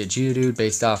did see a Geodude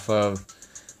based off of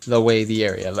the way the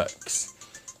area looks.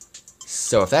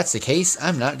 So if that's the case,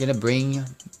 I'm not going to bring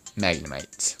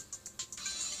Magnemite.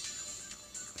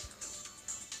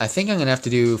 I think I'm going to have to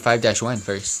do 5-1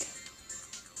 first.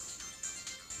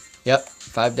 Yep,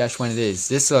 5-1 it is.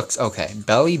 This looks okay.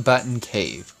 Belly Button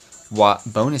Cave.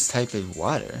 Bonus type is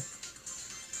water.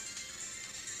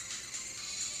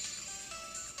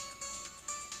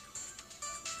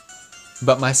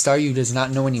 But my Staryu does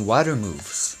not know any water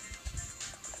moves.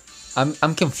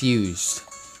 I'm confused.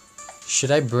 Should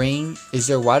I bring... Is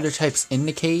there water types in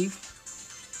the cave?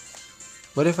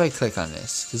 What if I click on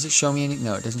this? Does it show me anything?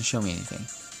 No, it doesn't show me anything.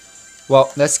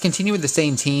 Well, let's continue with the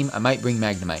same team. I might bring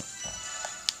Magnemite.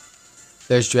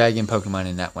 There's dragon Pokemon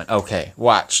in that one. Okay,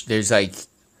 watch. There's like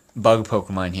bug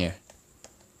Pokemon here.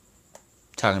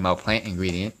 Talking about plant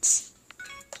ingredients.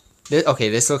 Okay,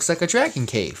 this looks like a dragon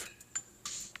cave.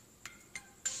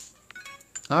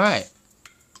 Alright.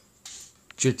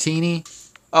 Dratini.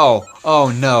 Oh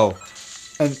no.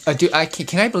 Dude,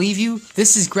 can I believe you?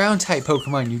 This is ground type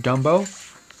Pokemon, you dumbo.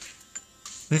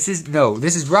 This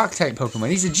is rock type Pokemon.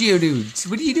 These are Geodudes.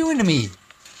 What are you doing to me?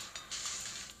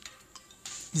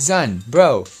 Zun,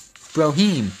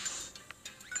 Brohim.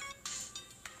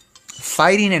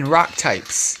 fighting and rock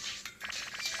types.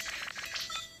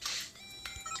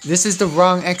 This is the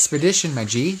wrong expedition, my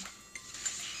G.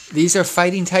 These are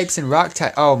fighting types and rock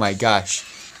types. Oh my gosh.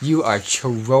 You are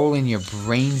trolling your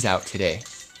brains out today.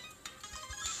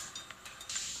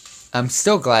 I'm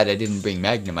still glad I didn't bring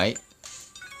Magnemite.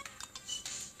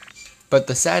 But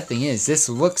the sad thing is, this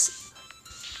looks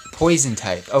poison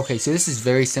type. Okay, so this is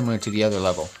very similar to the other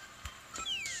level.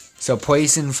 So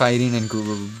poison, fighting, and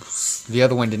the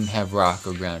other one didn't have rock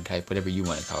or ground type, whatever you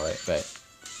want to call it, but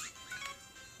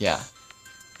yeah.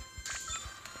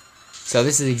 So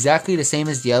this is exactly the same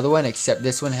as the other one, except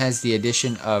this one has the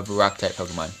addition of rock type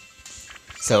Pokemon.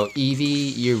 So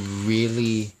Eevee, you're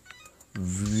really,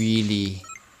 really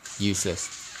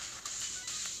useless.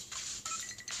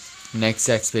 Next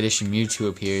expedition, Mewtwo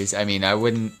appears. I mean, I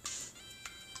wouldn't.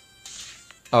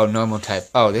 Oh, normal type.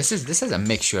 Oh, this is a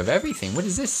mixture of everything. What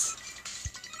is this?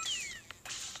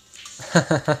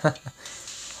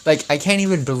 Like, I can't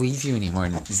even believe you anymore,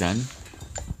 Zen.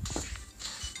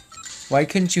 Why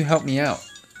couldn't you help me out?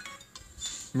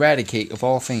 Eradicate of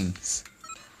all things.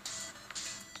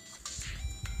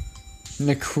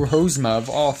 Necrozma of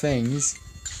all things.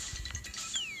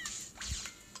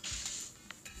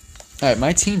 Alright,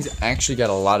 my team's actually got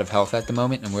a lot of health at the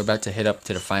moment, and we're about to hit up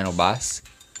to the final boss.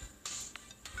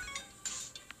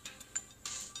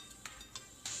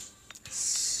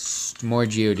 More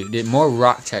Geodude, more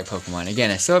rock type Pokemon.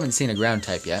 Again, I still haven't seen a ground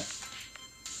type yet.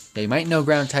 They might know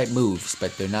ground type moves,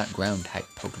 but they're not ground type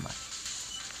Pokemon.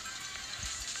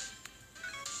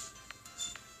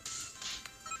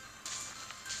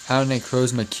 How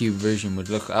Necrozma Cube version would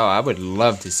look. Oh, I would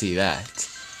love to see that.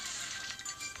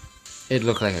 It'd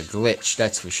look like a glitch,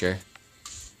 that's for sure.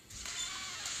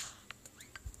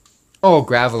 Oh,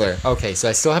 Graveler. Okay, so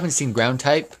I still haven't seen ground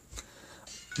type,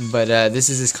 but this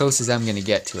is as close as I'm gonna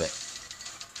get to it.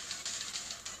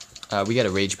 We got a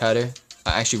Rage Powder.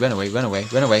 Actually, run away, run away,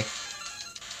 run away.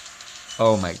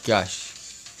 Oh my gosh.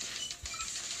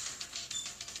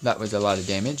 That was a lot of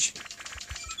damage.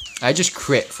 I just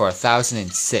crit for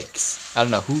 1006. I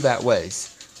don't know who that was,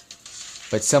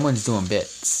 but someone's doing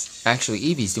bits. Actually,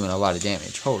 Eevee's doing a lot of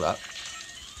damage. Hold up.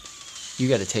 You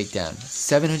got a takedown.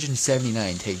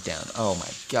 779 takedown. Oh my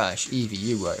gosh, Eevee,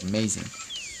 you are amazing.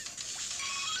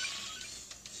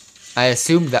 I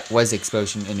assumed that was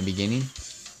Explosion in the beginning,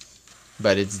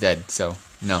 but it's dead, so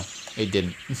no, it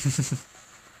didn't.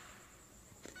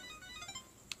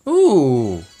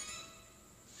 Ooh!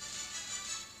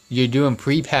 You're doing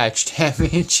pre-patch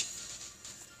damage.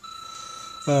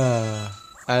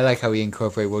 I like how we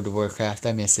incorporate World of Warcraft.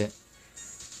 I miss it.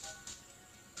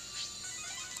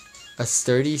 A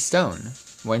sturdy stone.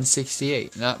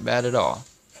 168. Not bad at all.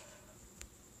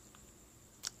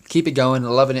 Keep it going.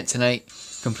 Loving it tonight.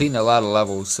 Completing a lot of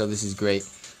levels, so this is great.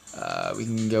 We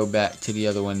can go back to the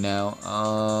other one now.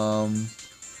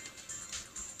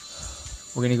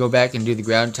 We're going to go back and do the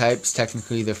ground types.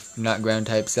 Technically, they're not ground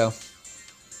types, though.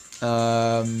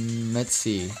 Let's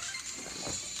see.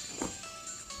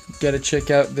 Gotta check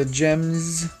out the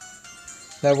gems.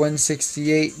 That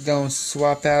 168 don't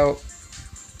swap out.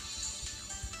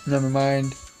 Never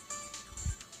mind.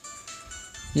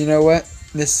 You know what?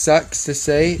 This sucks to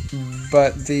say,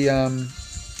 but the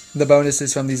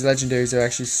bonuses from these legendaries are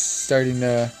actually starting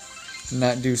to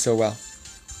not do so well.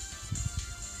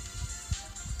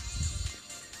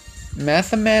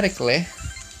 Mathematically.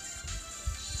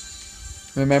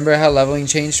 Remember how leveling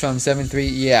changed from 7-3?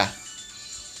 Yeah.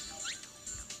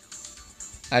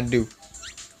 I do.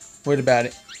 What about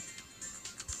it?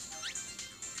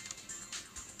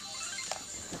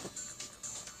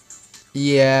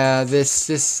 Yeah, this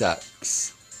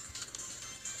sucks.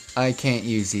 I can't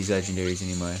use these legendaries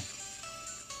anymore.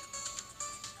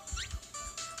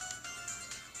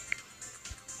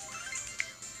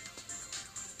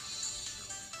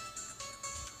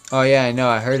 Oh yeah, I know,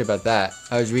 I heard about that.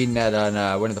 I was reading that on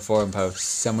one of the forum posts.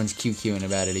 Someone's QQing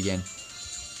about it again.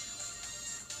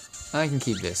 I can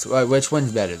keep this. Which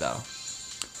one's better though?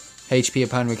 HP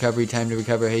upon recovery, time to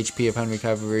recover, HP upon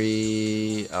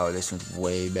recovery. Oh, this one's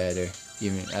way better.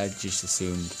 Even I just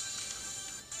assumed.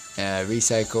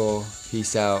 Recycle,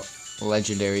 peace out,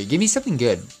 legendary. Give me something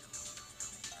good.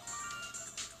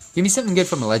 Give me something good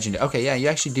from a legendary. Okay, yeah, you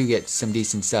actually do get some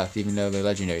decent stuff, even though they're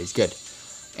legendaries. Good.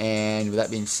 And with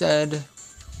that being said,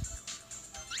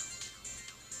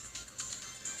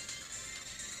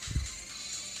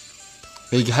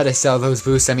 we gotta sell those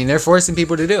boosts. I mean, they're forcing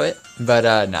people to do it, but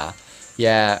nah.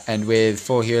 Yeah, and with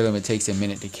full heirloom, it takes a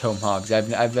minute to kill mobs.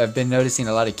 I've been noticing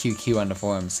a lot of QQ on the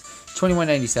forums.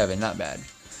 2197, not bad.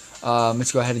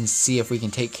 Let's go ahead and see if we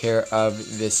can take care of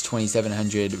this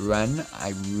 2700 run.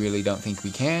 I really don't think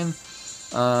we can.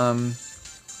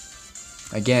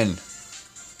 Again,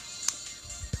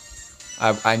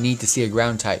 I need to see a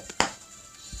ground type.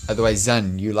 Otherwise,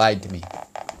 Zun, you lied to me.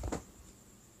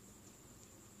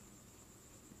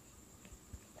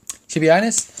 To be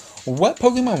honest, what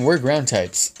Pokemon were ground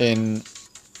types in...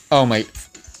 Oh my...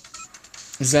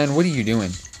 Zun, what are you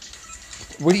doing?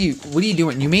 What are you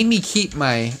doing? You made me keep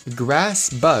my grass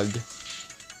bug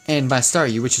and my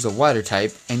Staryu, which is a water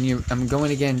type, and I'm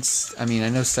going against... I mean, I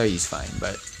know Staryu's fine,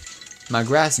 but... My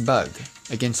grass bug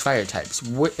against fire types.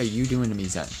 What are you doing to me,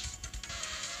 Zun?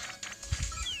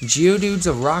 Geodude's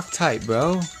a rock type,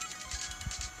 bro.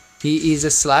 He's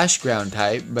a slash ground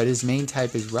type, but his main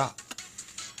type is rock.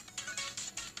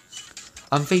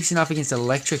 I'm facing off against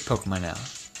electric Pokemon now.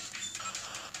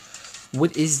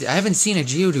 What is... I haven't seen a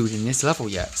Geodude in this level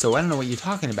yet, so I don't know what you're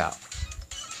talking about.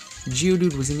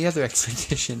 Geodude was in the other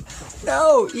expedition.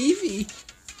 No, Eevee!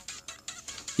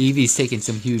 Eevee's taking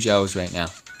some huge L's right now.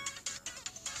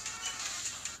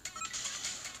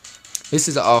 This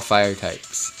is all fire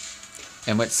types.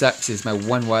 And what sucks is my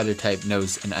one water type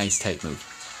knows an ice type move.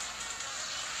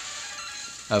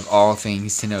 Of all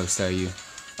things to know, Staryu.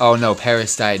 Oh no,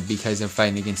 Paris died because of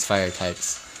fighting against fire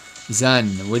types.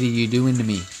 Zun, what are you doing to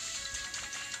me?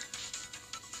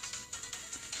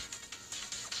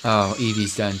 Oh,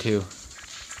 Eevee's done too.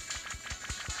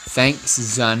 Thanks,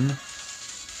 Zun.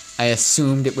 I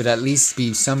assumed it would at least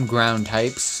be some ground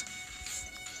types.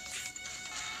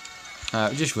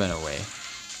 Just run away.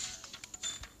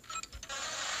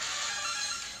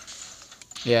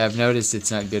 Yeah, I've noticed it's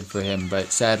not good for him,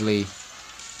 but sadly...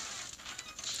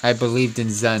 I believed in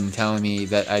Zun telling me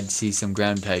that I'd see some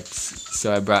ground types,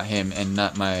 so I brought him and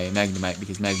not my Magnemite,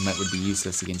 because Magnemite would be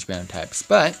useless against ground types.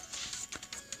 But,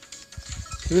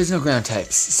 there is no ground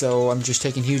types, so I'm just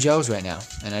taking huge L's right now,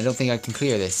 and I don't think I can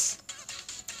clear this.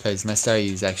 Because my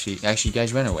Staryu's actually, you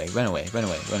guys run away, run away, run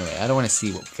away, run away. I don't want to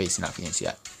see what we're facing off against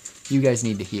yet. You guys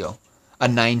need to heal. A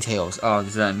Ninetales. Oh,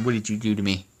 Zun, what did you do to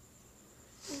me?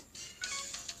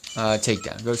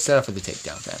 Takedown. Go set up for the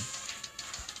takedown, fam.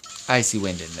 Icy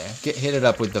Wind in there. Hit it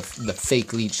up with the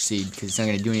fake Leech Seed, because it's not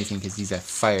going to do anything because these are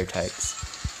fire types.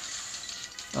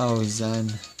 Oh,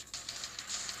 Zun.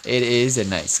 It is a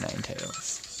nice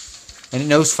Ninetales. And it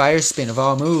knows Fire Spin of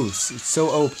all moves. It's so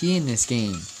OP in this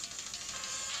game.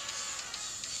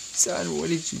 Zun, what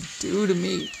did you do to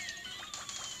me?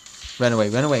 Run away,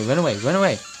 run away, run away, run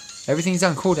away. Everything's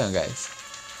on cooldown, guys.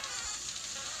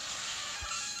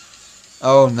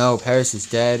 Oh no, Paris is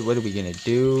dead. What are we gonna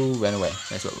do? Run away.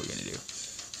 That's what we're gonna do.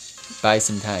 Buy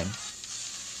some time.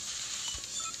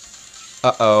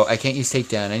 Uh-oh, I can't use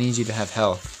takedown. I need you to have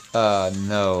health.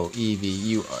 No, Eevee,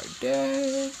 you are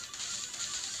dead.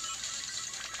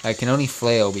 I can only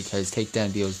flail because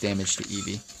takedown deals damage to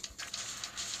Eevee.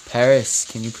 Paris,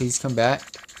 can you please come back?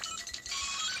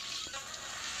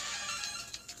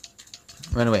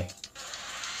 Run away.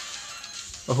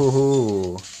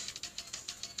 Oh.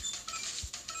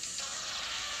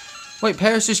 Wait,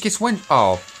 Paris just gets one.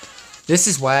 Oh, this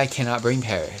is why I cannot bring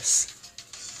Paris.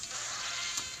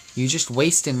 You just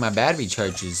wasting my battery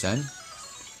charges, son.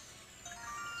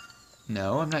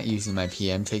 No, I'm not using my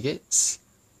PM tickets.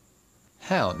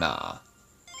 Hell nah.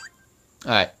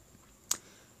 Alright.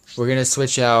 We're gonna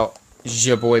switch out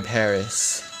your boy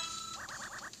Paris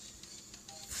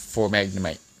for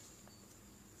Magnemite.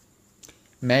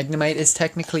 Magnemite is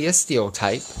technically a steel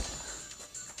type,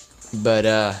 but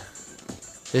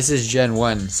this is Gen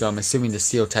 1, so I'm assuming the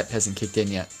steel type hasn't kicked in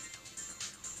yet.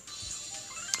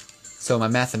 So my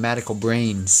mathematical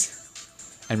brains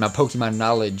and my Pokemon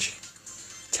knowledge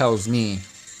tells me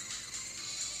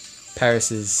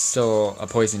Paris is still a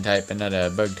poison type and not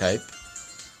a bug type.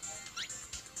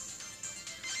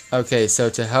 Okay, so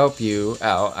to help you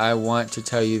out, I want to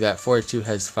tell you that 4-2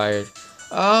 has fired...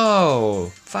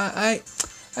 Oh! I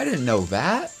didn't know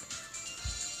that.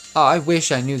 Oh, I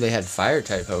wish I knew they had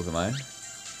fire-type Pokemon.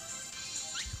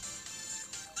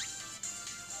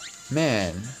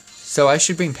 Man. So I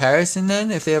should bring Paris in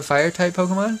then, if they have fire-type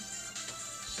Pokemon?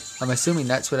 I'm assuming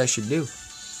that's what I should do.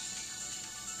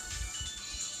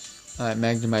 Alright,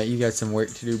 Magnemite, you got some work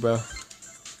to do, bro.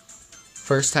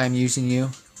 First time using you.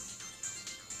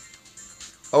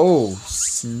 Oh,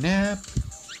 snap.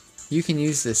 You can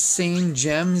use the same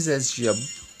gems as your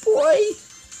boy?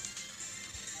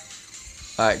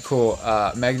 Alright, cool.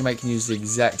 Magnemite can use the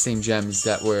exact same gems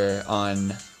that were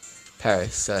on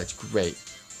Paris, so that's great.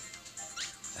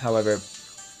 However,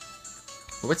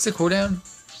 what's the cooldown?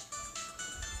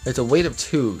 It's a weight of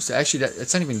 2, so actually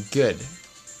that's not even good.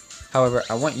 However,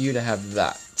 I want you to have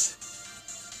that.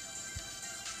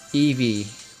 Eevee.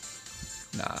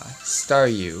 Nah.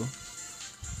 Staryu.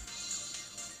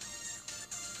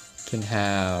 can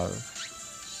have...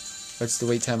 What's the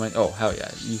wait time on... Oh, hell yeah.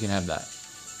 You can have that.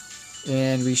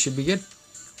 And we should be good.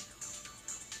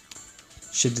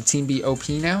 Should the team be OP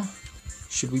now?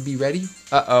 Should we be ready?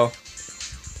 Uh-oh.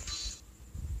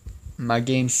 My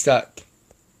game's stuck.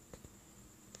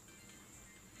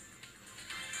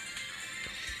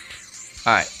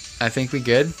 Alright. I think we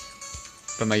good.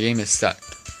 But my game is stuck.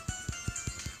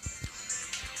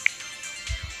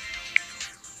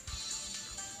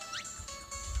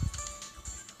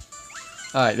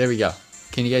 Alright, there we go.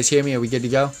 Can you guys hear me? Are we good to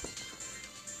go?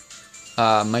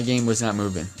 My game was not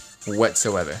moving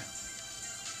whatsoever.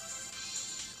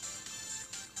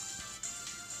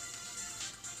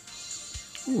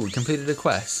 Ooh, we completed a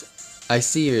quest. I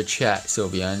see your chat,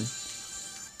 Sylvian.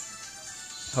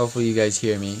 Hopefully you guys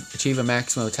hear me. Achieve a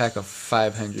maximum attack of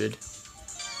 500.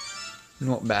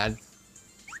 Not bad.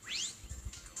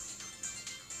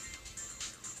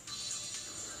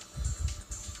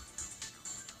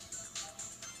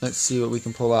 Let's see what we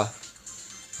can pull off.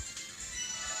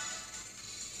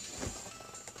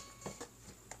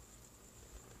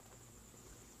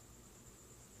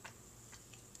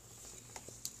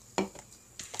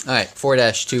 Alright,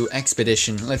 4-2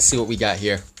 Expedition. Let's see what we got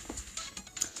here.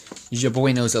 Your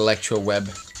boy knows Electro Web.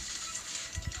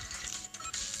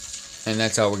 And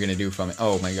that's all we're going to do from it.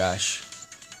 Oh my gosh.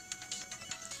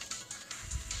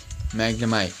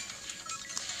 Magnemite.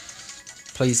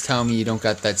 Please tell me you don't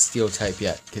got that steel type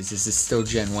yet, because this is still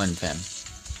Gen 1, fam.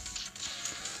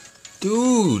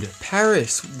 Dude,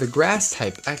 Paris, the grass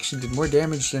type, actually did more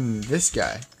damage than this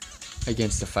guy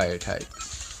against the fire type.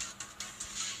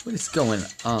 What is going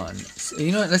on? So,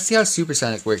 you know what, let's see how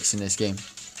Supersonic works in this game.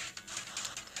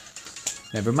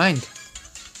 Never mind.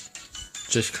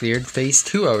 Just cleared phase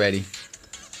 2 already.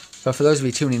 But for those of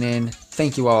you tuning in,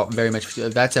 thank you all very much.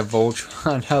 That's a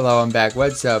Voltron. Hello, I'm back.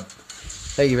 What's up?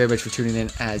 Thank you very much for tuning in,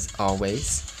 as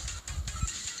always.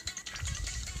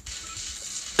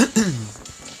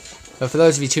 But for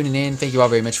those of you tuning in, thank you all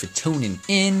very much for tuning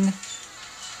in.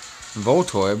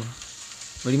 Voltorb?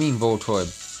 What do you mean Voltorb?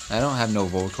 I don't have no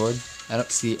Voltorb. I don't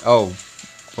see... Oh.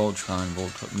 Voltron,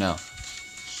 Voltorb. No.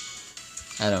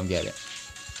 I don't get it.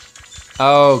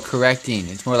 Oh, correcting.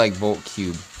 It's more like Volt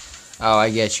Cube. Oh, I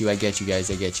get you. I get you guys.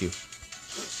 I get you.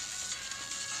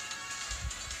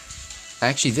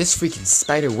 Actually, this freaking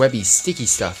spider webby sticky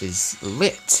stuff is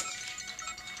lit.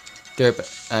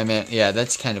 Derp. I meant, yeah,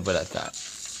 that's kind of what I thought.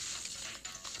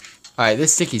 Alright,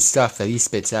 this sticky stuff that he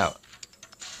spits out.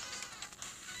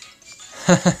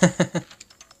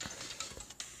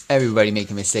 Everybody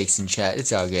making mistakes in chat.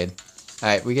 It's all good.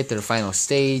 Alright, we get to the final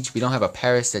stage. We don't have a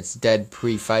Paris that's dead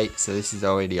pre-fight, so this is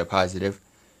already a positive.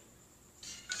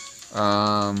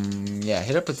 Yeah,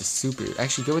 hit up with the super.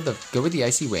 Actually, go with the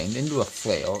icy wind into a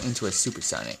flail into a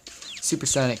supersonic.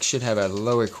 Supersonic should have a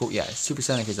lower cool. Yeah,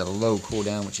 supersonic is a low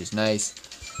cooldown, which is nice.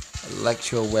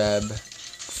 Electro web,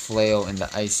 flail, and the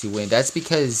icy wind. That's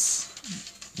because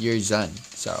you're Zun.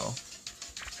 So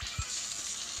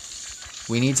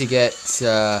we need to get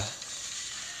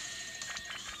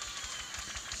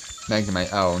Magnemite.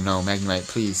 Oh no, Magnemite!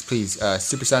 Please, please.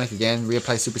 Supersonic again.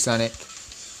 Reapply supersonic.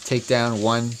 Take down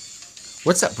one.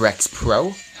 What's up, Rex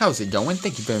Pro? How's it going?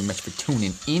 Thank you very much for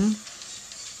tuning in.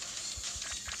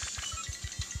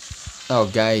 Oh,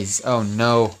 guys. Oh,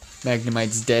 no.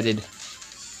 Magnemite's deaded.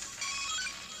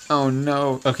 Oh,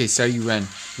 no. Okay, so you run.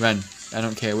 Run. I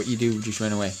don't care what you do. Just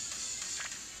run away.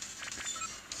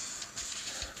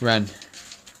 Run.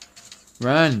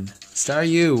 Run. Star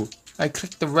you. I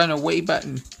clicked the run away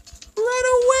button. Run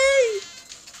away!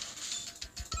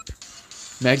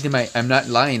 Magnemite, I'm not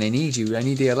lying. I need you. I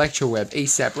need the Electro Web.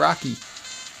 ASAP Rocky.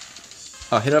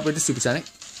 Oh, hit up with the Supersonic.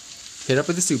 Hit up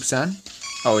with the Superson.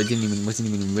 Oh, it wasn't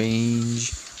even in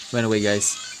range. Run away,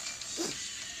 guys.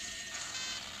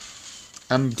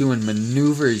 I'm doing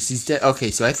maneuvers. He's dead.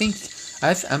 Okay, so I think,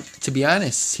 to be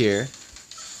honest here,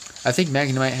 I think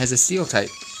Magnemite has a Steel type,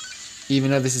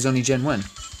 even though this is only Gen 1.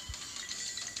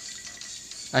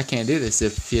 I can't do this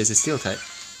if he has a Steel type.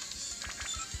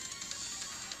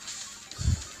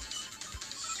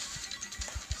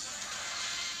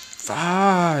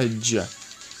 Fudge!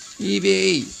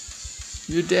 Eevee!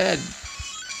 You're dead!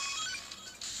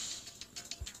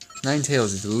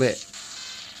 Ninetales is lit.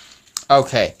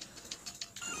 Okay.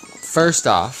 First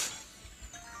off...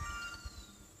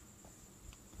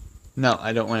 No,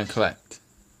 I don't want to collect.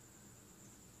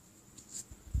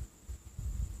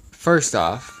 First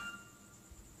off...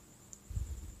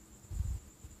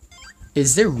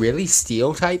 Is there really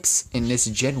Steel types in this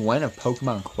Gen 1 of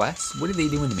Pokemon Quest? What are they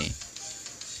doing to me?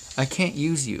 I can't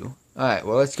use you. Alright,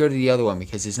 well let's go to the other one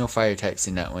because there's no fire types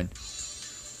in that one.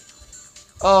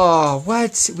 Oh,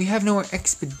 what? We have no more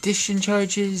expedition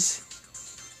charges?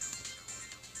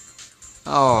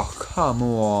 Oh, come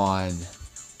on.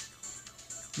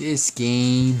 This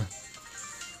game.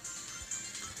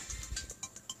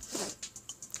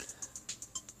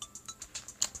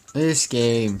 This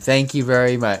game. Thank you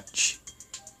very much.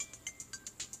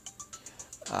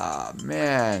 Ah,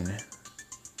 man.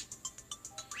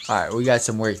 Alright, we got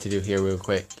some work to do here real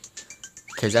quick.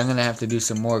 Because I'm going to have to do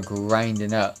some more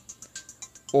grinding up.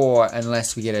 Or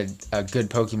unless we get a good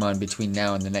Pokemon between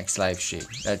now and the next live stream.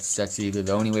 That's either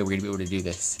the only way we're going to be able to do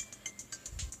this.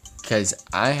 Because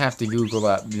I have to Google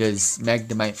up, does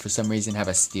Magnemite for some reason have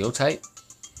a Steel type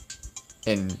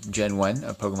in Gen 1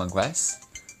 of Pokemon Quest?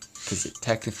 Because it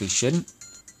technically shouldn't.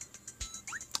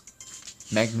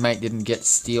 Magnemite didn't get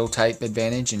Steel type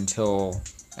advantage until,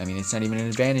 I mean, it's not even an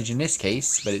advantage in this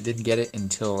case, but it didn't get it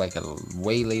until like a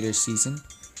way later season.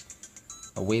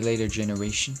 A way later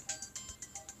generation.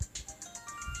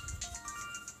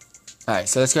 Alright,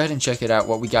 so let's go ahead and check it out,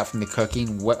 what we got from the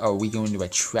cooking. What are we going to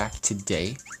attract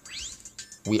today?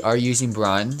 We are using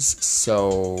bronze,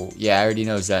 so yeah, I already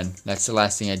know, Zen. That's the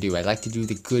last thing I do. I like to do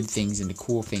the good things and the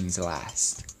cool things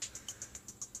last.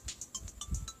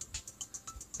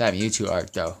 That Mewtwo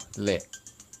arc, though. Lit.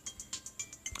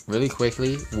 Really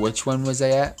quickly, which one was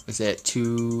I at? Was I at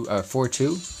 4-2?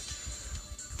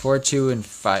 4-2 and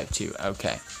 5-2.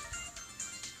 Okay.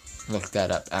 Look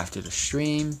that up after the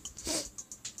stream.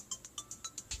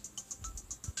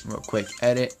 Real quick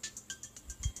edit.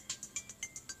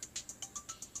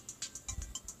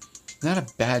 Not a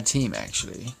bad team,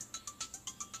 actually.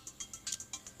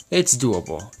 It's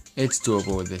doable. It's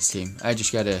doable with this team. I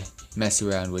just gotta mess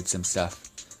around with some stuff.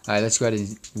 Alright, let's go ahead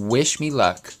and wish me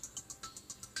luck.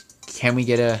 Can we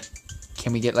get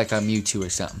like a Mewtwo or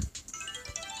something?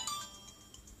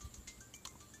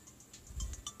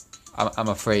 I'm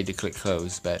afraid to click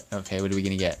close, but okay, what are we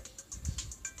gonna get?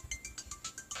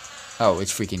 Oh,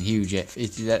 it's freaking huge. I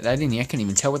couldn't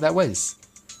even tell what that was.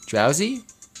 Drowsy?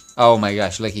 Oh my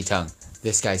gosh, Licky Tongue.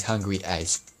 This guy's hungry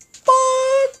as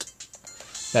fuck.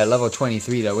 That level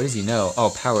 23 though, what does he know?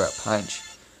 Oh, power up punch.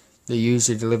 The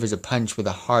user delivers a punch with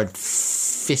a hard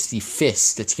fisty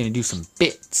fist that's gonna do some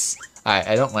bits.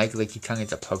 I don't like Licky Tongue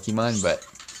as a Pokemon, but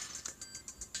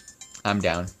I'm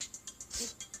down.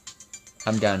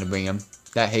 I'm down to bring him.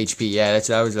 That HP, yeah, that's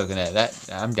what I was looking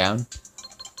at. I'm down.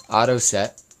 Auto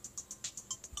set.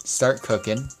 Start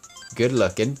cooking. Good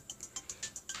looking.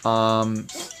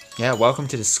 Yeah, welcome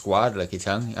to the squad, Licky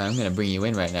Tongue. I'm gonna bring you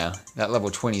in right now. That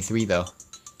level 23 though.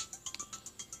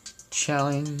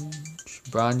 Challenge.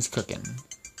 Bronze cooking.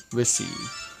 Receive.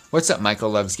 What's up, Michael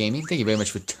Loves Gaming? Thank you very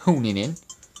much for tuning in.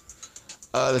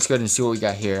 Let's go ahead and see what we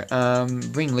got here.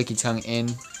 Bring Licky Tongue in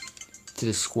to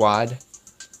the squad.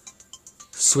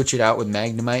 Switch it out with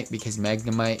Magnemite because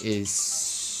Magnemite is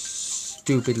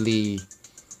stupidly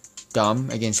dumb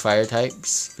against fire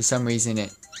types. For some reason,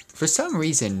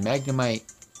 Magnemite.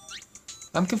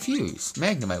 I'm confused.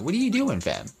 Magnemite, what are you doing,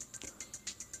 fam?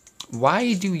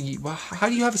 Why do you? How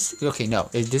do you have a? Okay, no.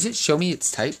 Does it show me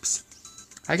its types?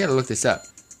 I gotta look this up.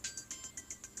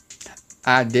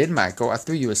 I did, Michael. I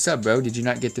threw you a sub, bro. Did you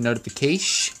not get the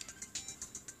notification?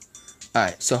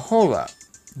 Alright, so hold up.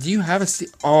 Do you have a...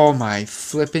 Oh, my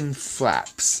flippin'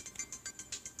 flaps.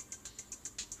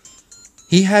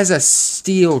 He has a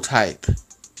steel type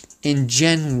in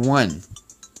Gen 1.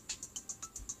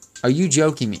 Are you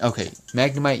joking me? Okay,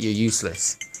 Magnemite, you're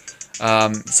useless.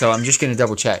 So I'm just going to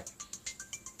double check.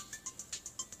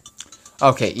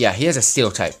 Okay, yeah, he has a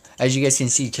steel type. As you guys can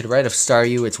see to the right of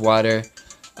Staryu, it's water.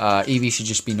 Eevee should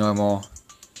just be normal.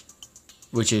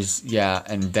 Which is, yeah,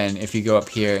 and then if you go up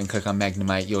here and click on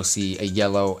Magnemite, you'll see a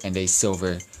yellow and a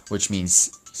silver, which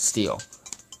means steel.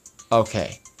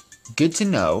 Okay, good to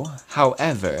know.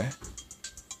 However,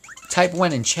 type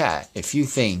 1 in chat if you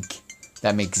think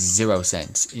that makes 0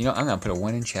 sense. You know, I'm going to put a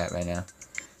 1 in chat right now.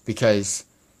 Because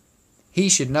he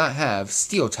should not have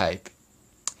steel type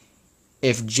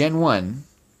if Gen 1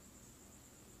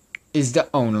 is the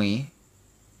only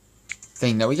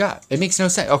thing that we got. It makes no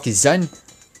sense. Okay, Zen...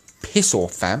 Piss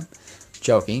off, fam.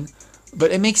 Joking.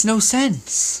 But it makes no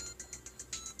sense.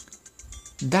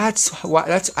 That's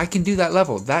why I can do that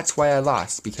level. That's why I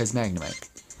lost, because Magnemite.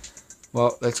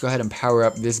 Well, let's go ahead and power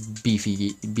up this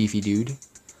beefy dude.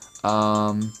 Yeah,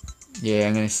 I'm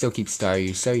gonna still keep Staryu.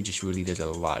 Staryu just really does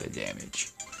a lot of damage.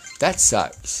 That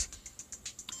sucks.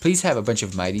 Please have a bunch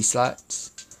of mighty slots.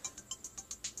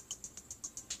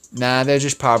 Nah, they're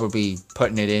just probably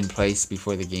putting it in place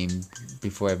before the game,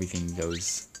 before everything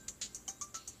goes.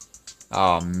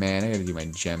 Oh man, I gotta do my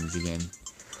gems again.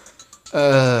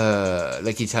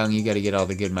 Licky Tongue, you gotta get all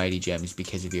the good mighty gems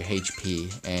because of your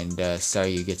HP, and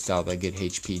Staryu gets all the good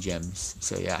HP gems,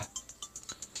 so yeah.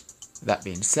 That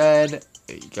being said,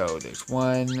 there you go, there's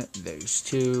 1, there's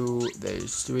 2,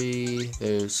 there's 3,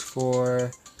 there's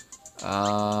 4,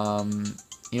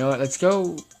 you know what, let's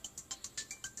go,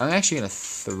 I'm actually gonna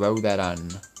throw that on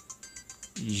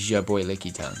ya boy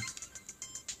Licky Tongue.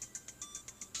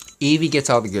 Eevee gets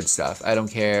all the good stuff, I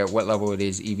don't care what level it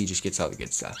is, Eevee just gets all the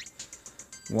good stuff.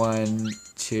 1,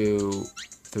 2,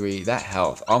 3. That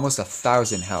health. Almost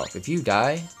 1,000 health. If you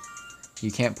die, you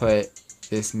can't put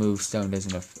this move stone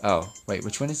doesn't have. Oh, wait,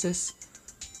 which one is this?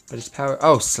 But it's power.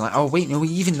 Oh, slam. Oh, wait, no, we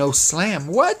even know slam.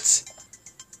 What?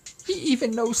 He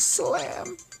even knows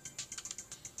slam.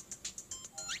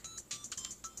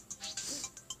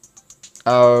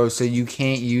 Oh, so you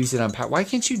can't use it on power. Why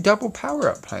can't you double power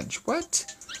up punch? What?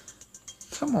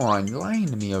 Come on, you're lying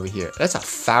to me over here. That's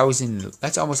 1,000.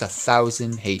 That's almost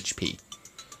 1,000 HP.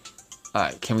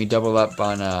 Alright, can we double up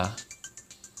on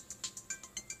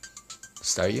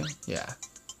Staryu? Yeah.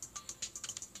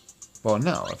 Well,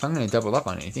 no. If I'm gonna double up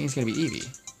on anything, it's gonna be Eevee.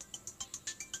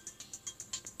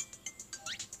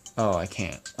 Oh, I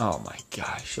can't. Oh my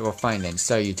gosh. Well, fine then.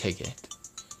 Staryu, take it.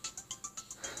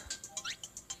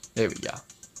 There we go.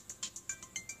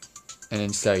 And then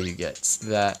Staryu gets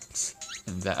that.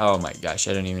 And that, oh my gosh,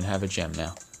 I don't even have a gem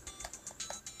now.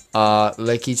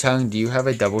 Licky Tongue, do you have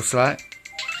a double slot?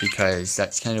 Because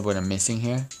that's kind of what I'm missing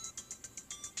here.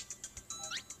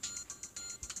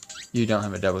 You don't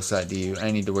have a double slot, do you?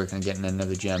 I need to work on getting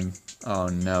another gem. Oh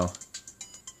no.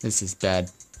 This is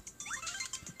bad.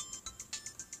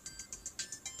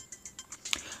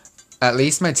 At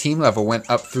least my team level went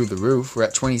up through the roof. We're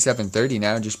at 2730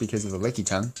 now just because of the Licky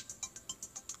Tongue.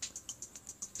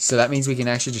 So that means we can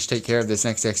actually just take care of this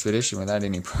next expedition without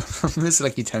any problem. This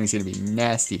Licky Tongue is going to be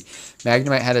nasty.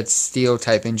 Magnemite had a steel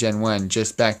type in Gen 1.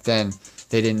 Just back then,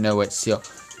 they didn't know what steel...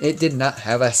 It did not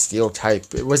have a steel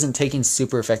type. It wasn't taking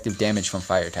super effective damage from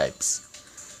fire types.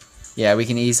 Yeah, we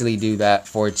can easily do that.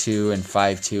 4-2 and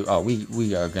 5-2. Oh,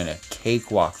 we are going to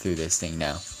cakewalk through this thing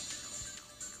now.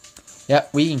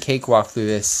 Yep, we can cakewalk through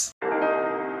this.